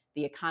the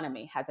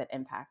economy has an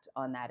impact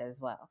on that as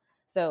well.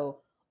 So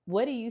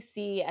what do you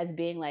see as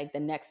being like the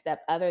next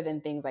step, other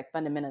than things like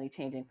fundamentally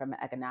changing from an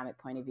economic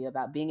point of view,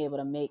 about being able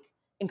to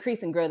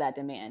increase and grow that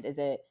demand? Is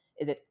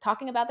it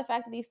talking about the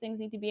fact that these things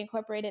need to be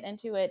incorporated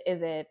into it?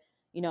 Is it,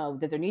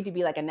 does there need to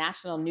be like a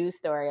national news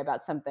story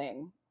about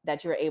something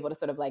that you're able to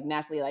sort of like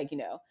nationally, like,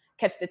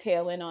 catch the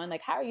tailwind on?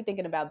 Like, how are you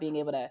thinking about being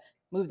able to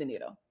move the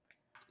needle?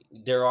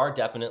 There are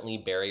definitely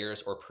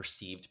barriers, or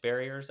perceived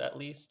barriers at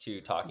least,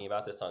 to talking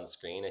about this on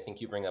screen. I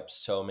think you bring up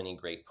so many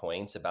great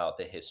points about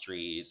the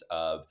histories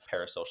of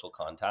parasocial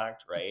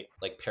contact, right?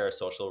 Like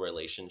parasocial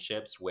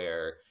relationships,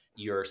 where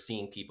you're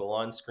seeing people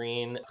on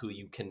screen who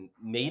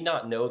may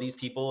not know these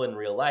people in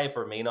real life,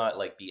 or may not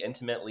like be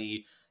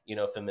intimately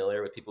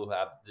familiar with people who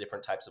have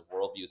different types of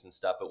worldviews and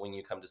stuff. But when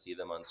you come to see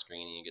them on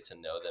screen and you get to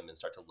know them and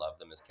start to love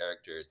them as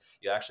characters,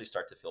 you actually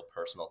start to feel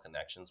personal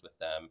connections with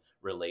them,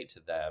 relate to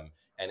them,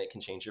 and it can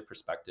change your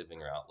perspective and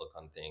your outlook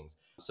on things.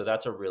 So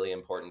that's a really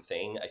important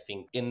thing. I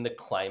think in the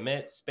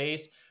climate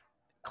space,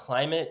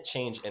 climate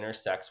change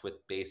intersects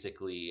with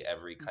basically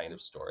every kind of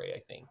story.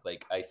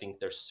 I think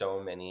there's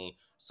so many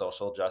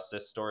social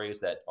justice stories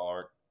that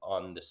aren't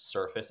on the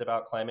surface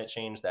about climate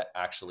change, that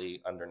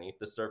actually underneath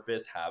the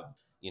surface have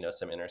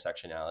some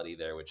intersectionality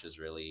there, which is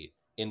really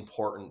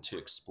important to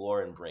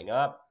explore and bring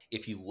up.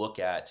 If you look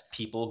at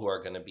people who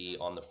are going to be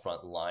on the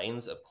front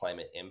lines of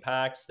climate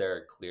impacts,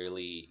 they're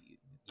clearly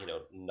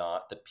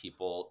not the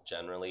people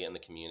generally in the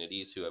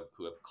communities who have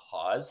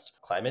caused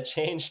climate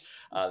change.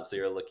 So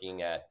you're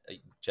looking at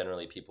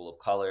generally people of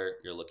color,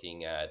 you're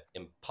looking at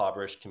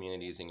impoverished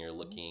communities, and you're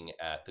looking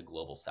at the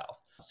global South.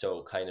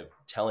 So kind of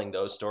telling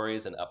those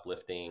stories and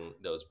uplifting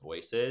those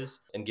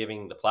voices and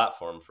giving the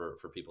platform for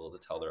people to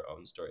tell their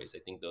own stories, I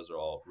think those are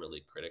all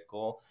really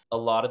critical. A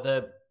lot of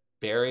the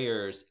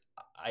barriers,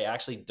 I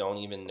actually don't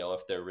even know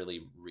if they're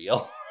really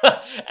real.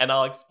 And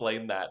I'll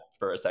explain that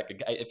for a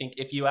second. I think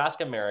if you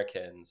ask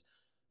Americans,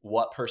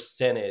 what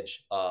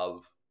percentage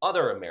of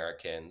other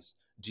Americans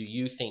do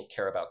you think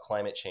care about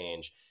climate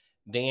change,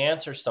 they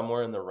answer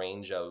somewhere in the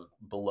range of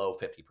below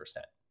 50%.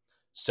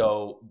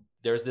 So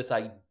there's this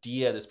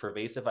idea, this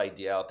pervasive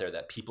idea out there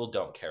that people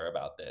don't care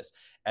about this.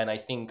 And I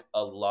think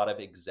a lot of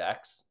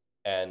execs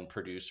and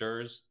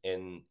producers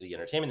in the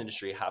entertainment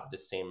industry have the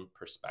same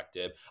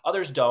perspective.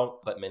 Others don't,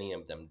 but many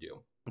of them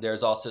do.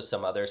 There's also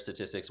some other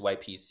statistics.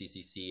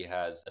 YPCCC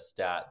has a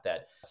stat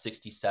that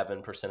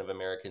 67% of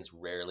Americans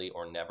rarely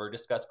or never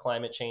discuss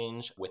climate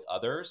change with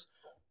others,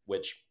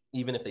 which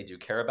even if they do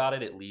care about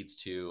it, it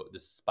leads to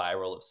this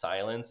spiral of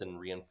silence and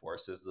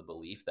reinforces the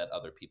belief that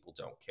other people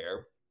don't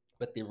care.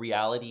 But the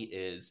reality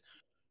is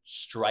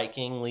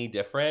strikingly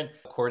different.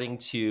 According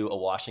to a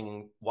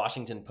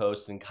Washington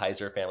Post and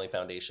Kaiser Family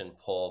Foundation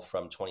poll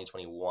from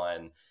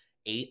 2021,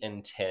 8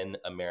 in 10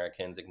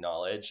 Americans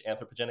acknowledge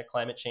anthropogenic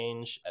climate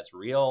change as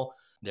real.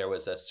 There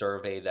was a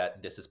survey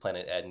that This Is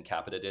Planet Ed and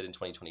Capita did in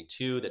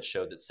 2022 that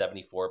showed that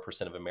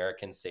 74% of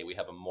Americans say we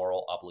have a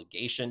moral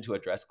obligation to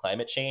address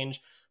climate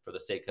change for the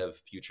sake of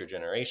future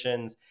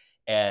generations.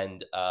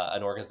 And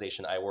an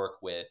organization I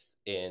work with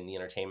in the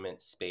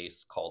entertainment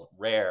space called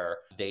Rare,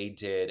 they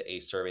did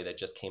a survey that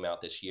just came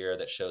out this year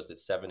that shows that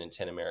 7 in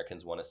 10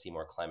 Americans want to see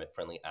more climate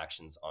friendly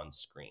actions on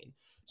screen.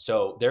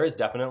 So there is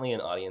definitely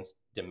an audience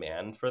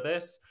demand for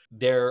this.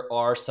 There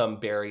are some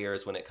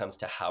barriers when it comes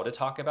to how to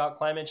talk about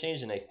climate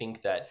change. And I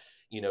think that,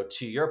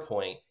 to your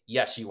point,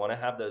 yes, you want to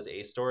have those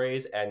A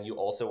stories, and you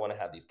also want to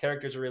have these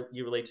characters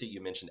you relate to.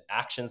 You mentioned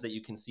actions that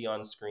you can see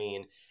on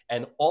screen,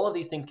 and all of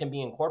these things can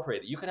be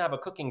incorporated. You can have a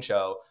cooking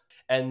show,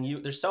 and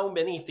there's so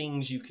many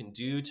things you can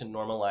do to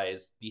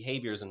normalize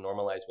behaviors and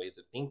normalize ways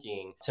of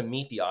thinking to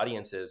meet the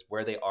audiences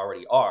where they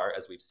already are,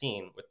 as we've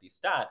seen with these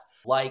stats,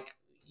 like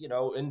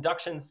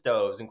induction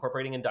stoves,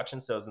 incorporating induction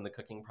stoves in the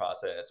cooking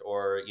process,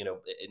 or,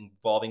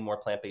 involving more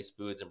plant-based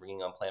foods and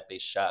bringing on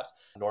plant-based chefs,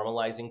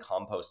 normalizing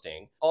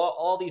composting,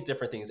 all these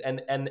different things.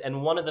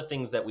 And one of the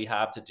things that we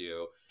have to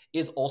do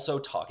is also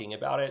talking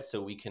about it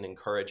so we can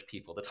encourage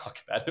people to talk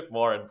about it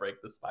more and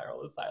break the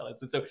spiral of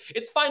silence. And so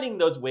it's finding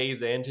those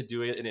ways in to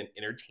do it in an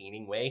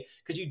entertaining way,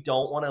 because you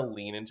don't want to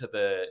lean into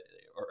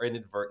or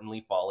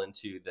inadvertently fall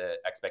into the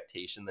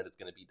expectation that it's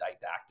going to be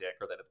didactic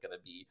or that it's going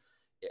to be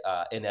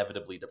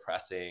inevitably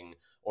depressing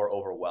or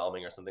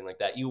overwhelming or something like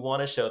that. You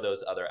want to show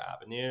those other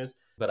avenues,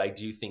 but I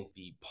do think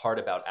the part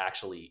about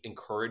actually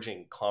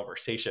encouraging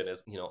conversation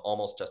is,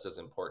 almost just as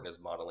important as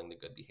modeling the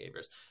good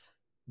behaviors.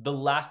 The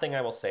last thing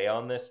I will say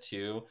on this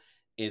too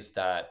is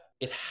that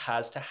it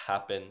has to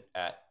happen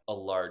at a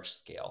large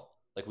scale.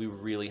 Like, we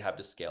really have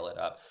to scale it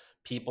up.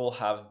 People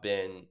have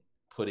been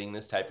putting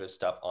this type of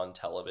stuff on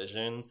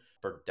television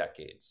for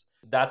decades.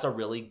 That's a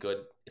really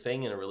good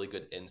thing and a really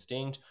good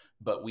instinct,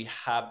 but we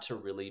have to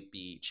really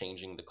be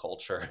changing the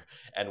culture,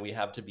 and we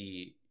have to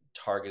be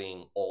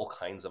targeting all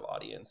kinds of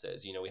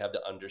audiences. We have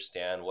to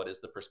understand what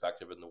is the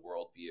perspective and the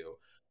worldview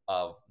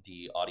of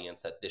the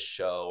audience that this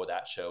show or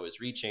that show is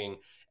reaching,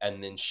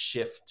 and then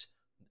shift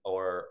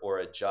or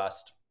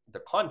adjust the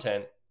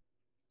content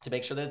to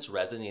make sure that it's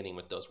resonating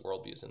with those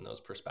worldviews and those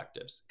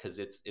perspectives. Because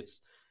it's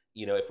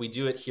if we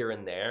do it here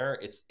and there,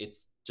 it's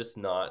just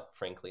not,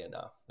 frankly,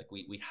 enough. Like,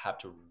 we have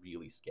to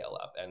really scale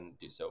up and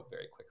do so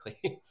very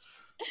quickly.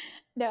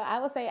 No, I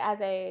will say, as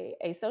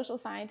a social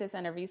scientist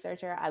and a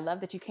researcher, I love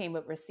that you came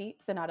with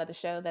receipts in order to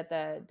show that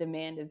the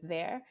demand is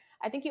there.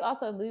 I think you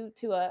also allude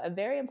to a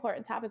very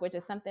important topic, which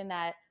is something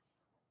that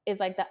is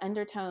like the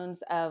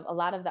undertones of a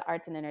lot of the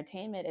arts and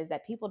entertainment, is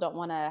that people don't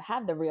want to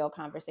have the real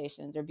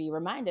conversations or be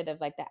reminded of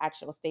like the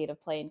actual state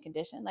of play and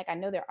condition. Like, I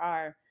know there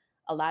are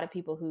a lot of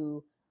people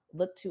who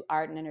look to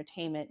art and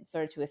entertainment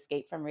sort of to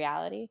escape from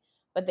reality,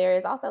 but there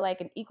is also like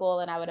an equal,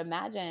 and I would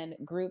imagine,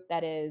 group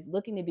that is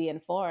looking to be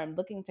informed,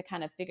 looking to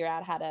kind of figure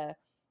out how to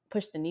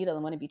push the needle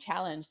and want to be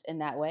challenged in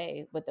that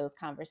way with those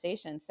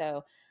conversations.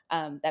 So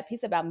that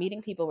piece about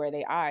meeting people where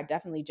they are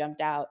definitely jumped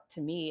out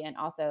to me, and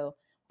also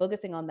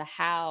focusing on the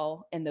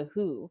how and the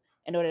who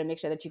in order to make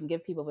sure that you can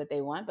give people what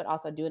they want, but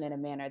also do it in a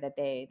manner that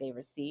they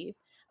receive.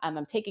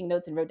 I'm taking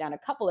notes and wrote down a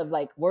couple of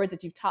like words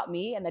that you've taught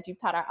me and that you've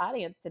taught our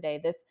audience today.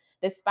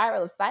 This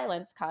spiral of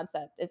silence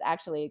concept is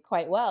actually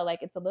quite well.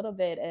 Like, it's a little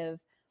bit of,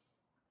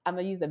 I'm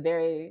gonna use a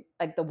very,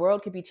 like, the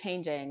world could be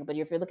changing, but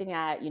if you're looking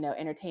at,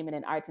 entertainment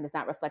and arts and it's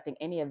not reflecting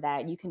any of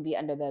that, you can be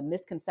under the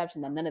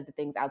misconception that none of the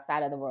things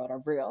outside of the world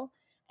are real.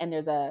 And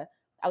there's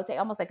I would say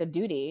almost like a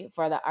duty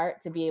for the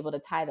art to be able to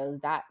tie those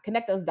dots,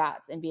 connect those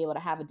dots, and be able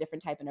to have a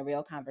different type and a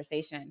real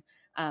conversation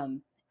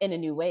in a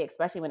new way,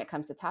 especially when it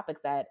comes to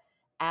topics that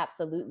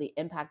absolutely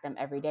impact them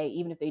every day,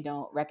 even if they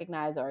don't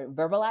recognize or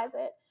verbalize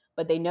it,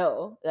 but they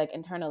know, like,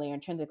 internally or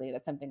intrinsically,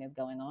 that something is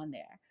going on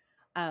there.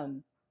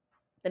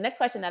 The next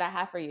question that I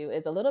have for you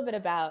is a little bit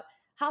about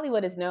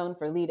Hollywood is known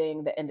for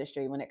leading the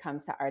industry when it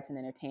comes to arts and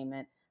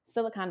entertainment.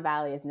 Silicon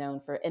Valley is known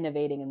for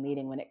innovating and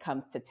leading when it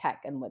comes to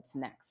tech and what's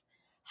next.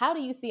 How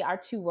do you see our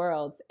two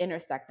worlds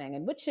intersecting,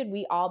 and what should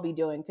we all be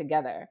doing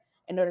together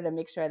in order to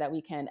make sure that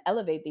we can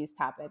elevate these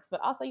topics,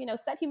 but also,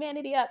 set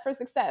humanity up for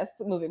success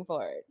moving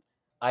forward?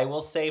 I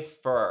will say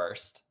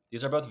first,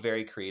 these are both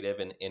very creative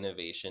and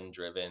innovation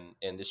driven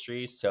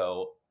industries.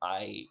 So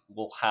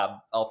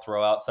I'll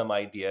throw out some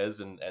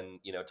ideas and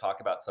talk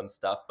about some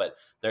stuff, but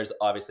there's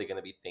obviously going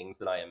to be things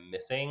that I am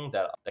missing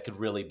that could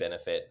really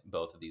benefit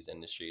both of these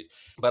industries.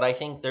 But I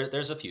think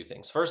there's a few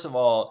things. First of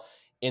all,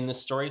 In the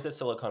stories that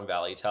Silicon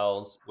Valley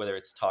tells, whether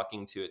it's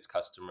talking to its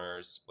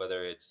customers,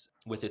 whether it's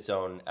with its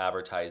own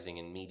advertising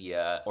and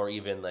media, or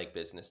even like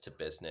business to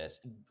business,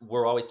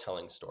 we're always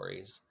telling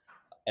stories.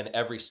 And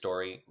every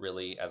story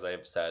really, as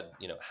I've said,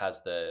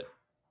 has the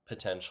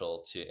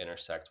potential to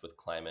intersect with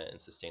climate and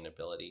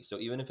sustainability. So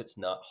even if it's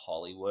not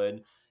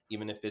Hollywood,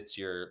 even if it's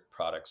your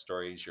product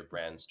stories, your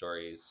brand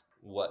stories,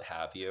 what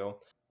have you,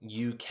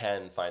 you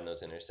can find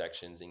those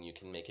intersections and you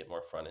can make it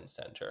more front and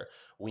center.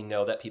 We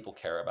know that people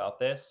care about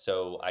this,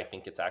 so I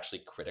think it's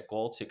actually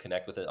critical to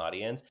connect with an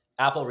audience.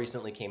 Apple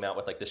recently came out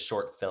with like this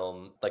short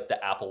film, like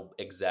the Apple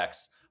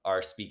execs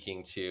are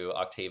speaking to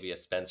Octavia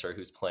Spencer,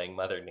 who's playing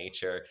Mother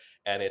Nature,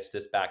 and it's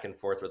this back and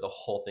forth where the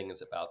whole thing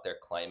is about their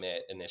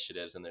climate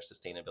initiatives and their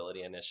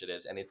sustainability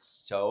initiatives, and it's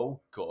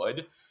so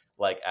good.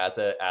 Like as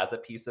a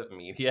piece of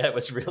media, it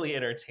was really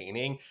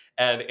entertaining.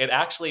 And it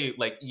actually,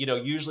 like,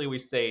 usually we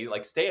say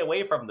like stay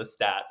away from the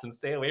stats and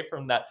stay away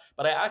from that,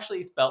 but I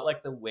actually felt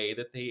like the way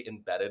that they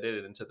embedded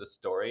it into the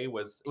story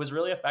was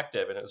really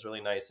effective, and it was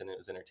really nice, and it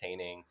was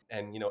entertaining,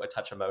 and a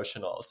touch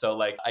emotional. So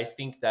like I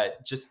think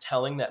that just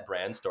telling that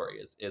brand story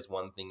is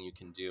one thing you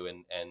can do,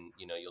 and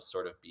you'll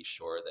sort of be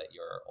sure that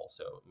you're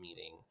also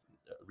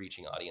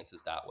reaching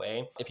audiences that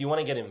way. If you want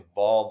to get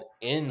involved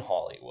in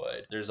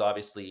Hollywood, there's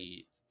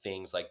obviously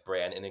things like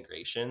brand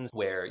integrations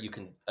where you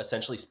can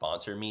essentially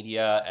sponsor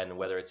media, and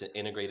whether it's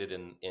integrated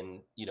in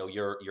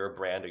your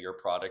brand or your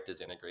product is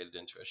integrated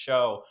into a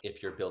show.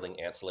 If you're building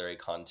ancillary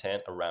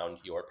content around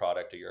your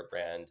product or your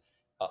brand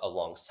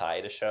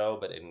alongside a show,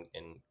 but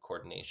in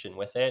coordination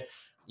with it,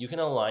 you can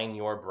align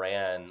your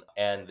brand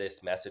and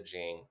this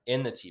messaging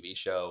in the TV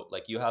show.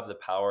 Like you have the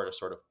power to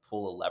sort of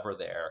pull a lever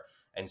there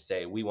and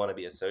say, we want to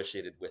be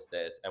associated with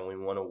this, and we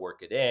want to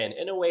work it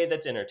in a way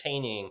that's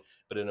entertaining,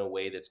 but in a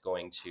way that's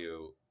going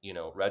to,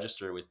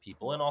 register with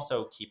people and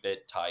also keep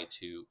it tied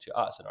to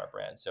us and our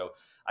brand. So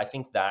I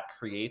think that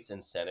creates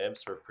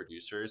incentives for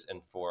producers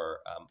and for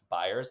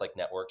buyers like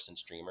networks and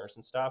streamers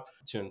and stuff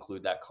to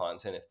include that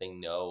content if they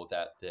know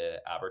that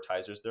the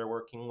advertisers they're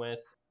working with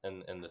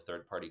and the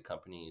third party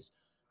companies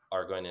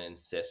are going to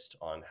insist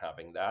on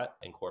having that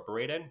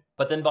incorporated.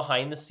 But then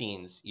behind the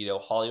scenes,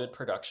 Hollywood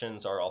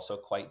productions are also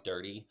quite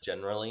dirty.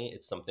 Generally,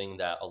 it's something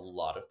that a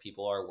lot of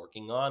people are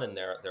working on, and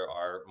there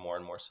are more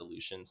and more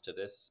solutions to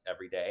this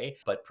every day.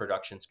 But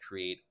productions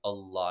create a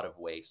lot of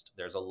waste.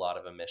 There's a lot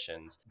of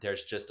emissions.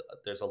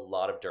 There's a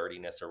lot of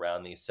dirtiness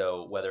around these.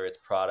 So whether it's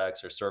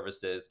products or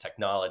services,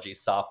 technology,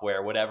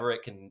 software, whatever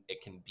it can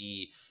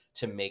be,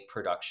 to make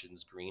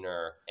productions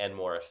greener and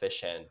more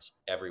efficient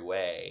every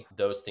way,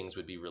 those things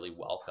would be really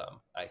welcome,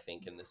 I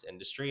think, in this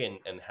industry,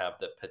 and have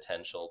the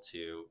potential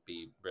to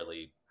be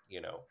really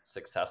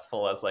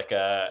successful as like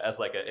a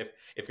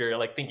if you're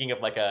like thinking of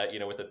like a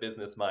with a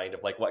business mind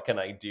of like what can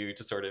I do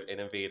to sort of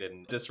innovate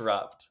and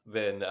disrupt,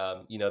 then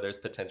there's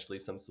potentially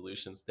some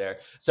solutions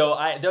there. So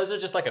those are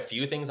just like a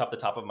few things off the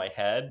top of my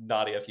head.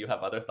 Nadia, if you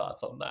have other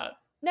thoughts on that.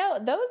 No,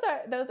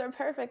 those are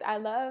perfect. I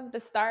love the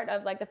start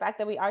of like the fact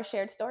that we are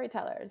shared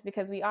storytellers,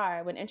 because we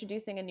are, when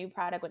introducing a new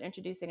product, when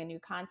introducing a new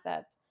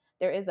concept,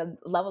 there is a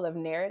level of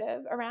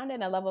narrative around it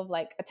and a level of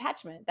like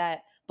attachment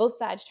that both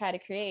sides try to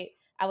create.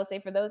 I would say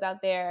for those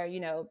out there,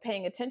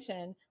 paying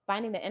attention,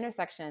 finding the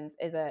intersections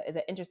is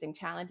an interesting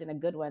challenge and a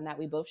good one that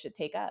we both should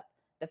take up.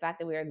 The fact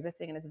that we are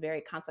existing in this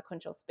very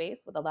consequential space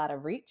with a lot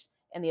of reach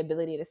and the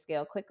ability to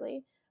scale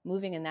quickly,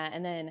 moving in that.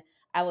 And then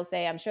I will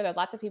say, I'm sure there are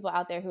lots of people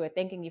out there who are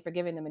thanking you for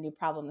giving them a new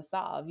problem to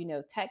solve.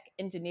 Tech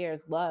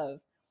engineers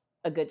love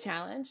a good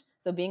challenge.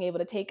 So being able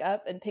to take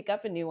up and pick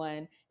up a new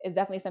one is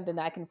definitely something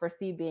that I can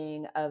foresee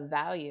being of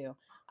value.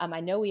 I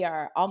know we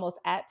are almost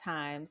at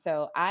time,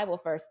 so I will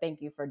first thank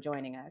you for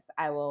joining us.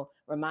 I will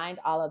remind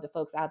all of the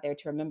folks out there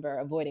to remember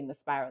avoiding the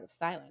spiral of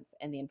silence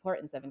and the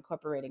importance of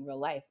incorporating real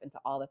life into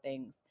all the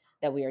things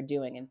that we are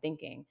doing and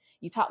thinking.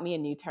 You taught me a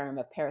new term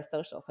of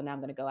parasocial, so now I'm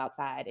going to go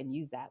outside and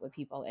use that with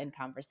people in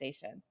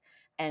conversations.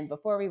 And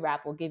before we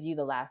wrap, we'll give you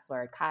the last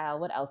word. Kyle,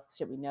 what else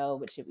should we know?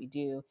 What should we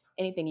do?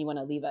 Anything you want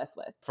to leave us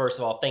with? First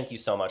of all, thank you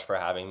so much for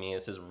having me.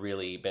 This has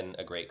really been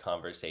a great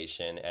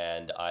conversation,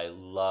 and I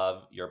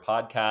love your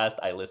podcast.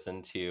 I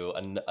listened to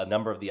a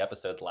number of the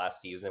episodes last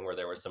season where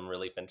there were some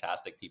really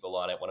fantastic people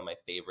on it. One of my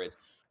favorites,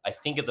 I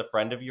think, is a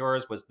friend of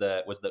yours, was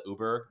the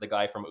the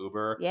guy from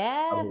Uber.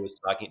 Yeah. Who was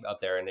talking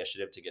about their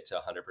initiative to get to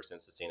 100%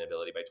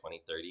 sustainability by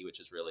 2030, which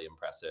is really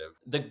impressive.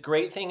 The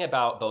great thing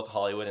about both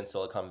Hollywood and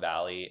Silicon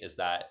Valley is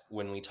that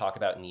when we talk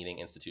about needing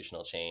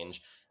institutional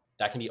change,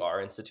 that can be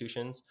our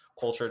institutions.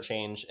 Culture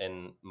change,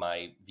 in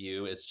my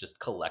view, is just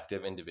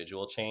collective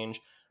individual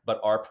change.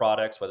 But our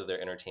products, whether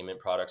they're entertainment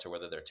products or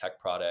whether they're tech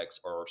products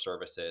or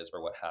services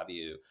or what have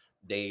you,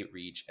 they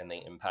reach and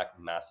they impact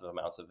massive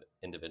amounts of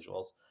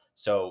individuals.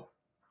 So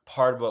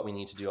part of what we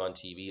need to do on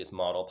TV is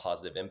model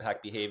positive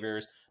impact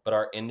behaviors, but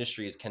our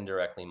industries can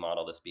directly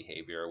model this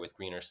behavior with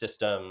greener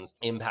systems,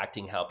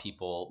 impacting how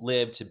people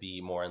live to be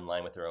more in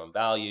line with their own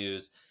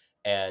values,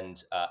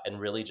 and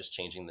really just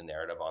changing the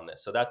narrative on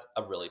this. So that's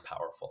a really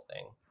powerful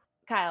thing.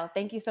 Kyle,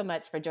 thank you so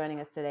much for joining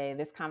us today.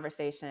 This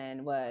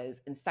conversation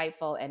was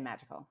insightful and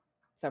magical.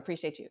 So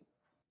appreciate you.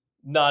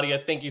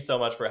 Nadia, thank you so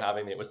much for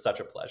having me. It was such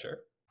a pleasure.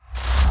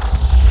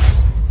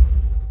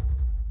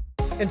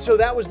 And so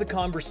that was the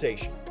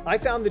conversation. I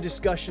found the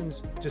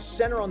discussions to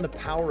center on the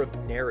power of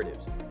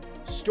narratives,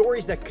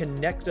 stories that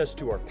connect us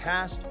to our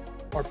past,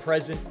 our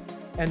present,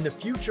 and the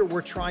future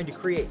we're trying to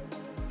create.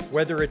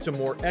 Whether it's a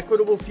more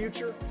equitable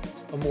future,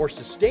 a more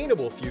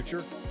sustainable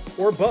future,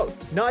 or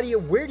both. Nadia,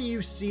 where do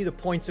you see the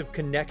points of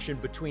connection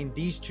between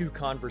these two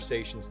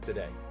conversations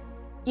today?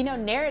 You know,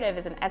 narrative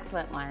is an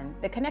excellent one.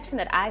 The connection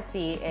that I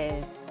see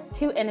is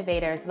two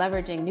innovators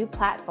leveraging new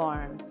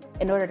platforms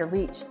in order to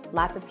reach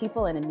lots of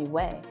people in a new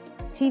way.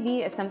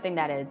 TV is something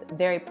that is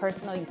very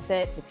personal. You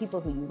sit with people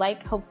who you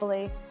like,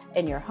 hopefully,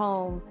 in your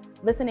home,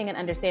 listening and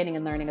understanding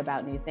and learning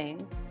about new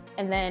things.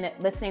 And then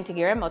listening to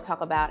Guillermo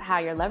talk about how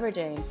you're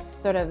leveraging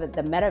sort of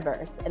the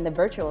metaverse and the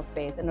virtual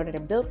space in order to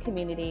build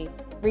community,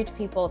 reach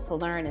people, to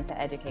learn and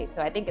to educate.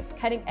 So I think it's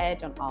cutting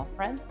edge on all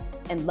fronts,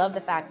 and love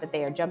the fact that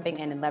they are jumping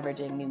in and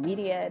leveraging new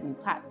media, new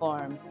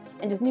platforms,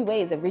 and just new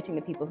ways of reaching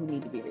the people who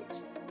need to be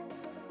reached.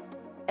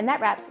 And that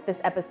wraps this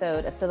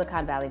episode of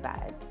Silicon Valley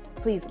Vibes.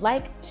 Please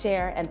like,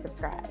 share, and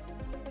subscribe.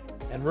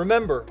 And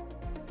remember,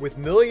 with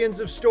millions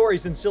of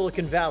stories in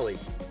Silicon Valley,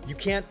 you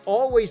can't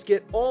always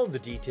get all the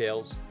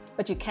details,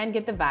 but you can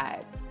get the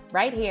vibes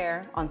right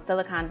here on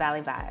Silicon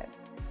Valley Vibes.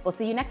 We'll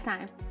see you next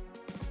time.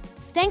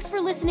 Thanks for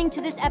listening to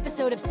this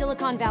episode of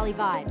Silicon Valley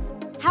Vibes.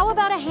 How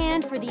about a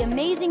hand for the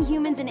amazing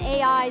humans and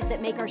AIs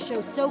that make our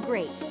show so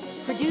great?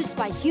 Produced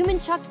by human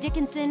Chuck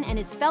Dickinson and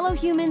his fellow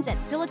humans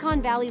at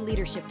Silicon Valley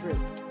Leadership Group.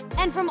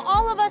 And from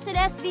all of us at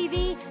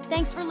SVV,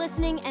 thanks for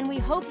listening, and we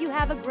hope you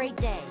have a great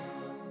day.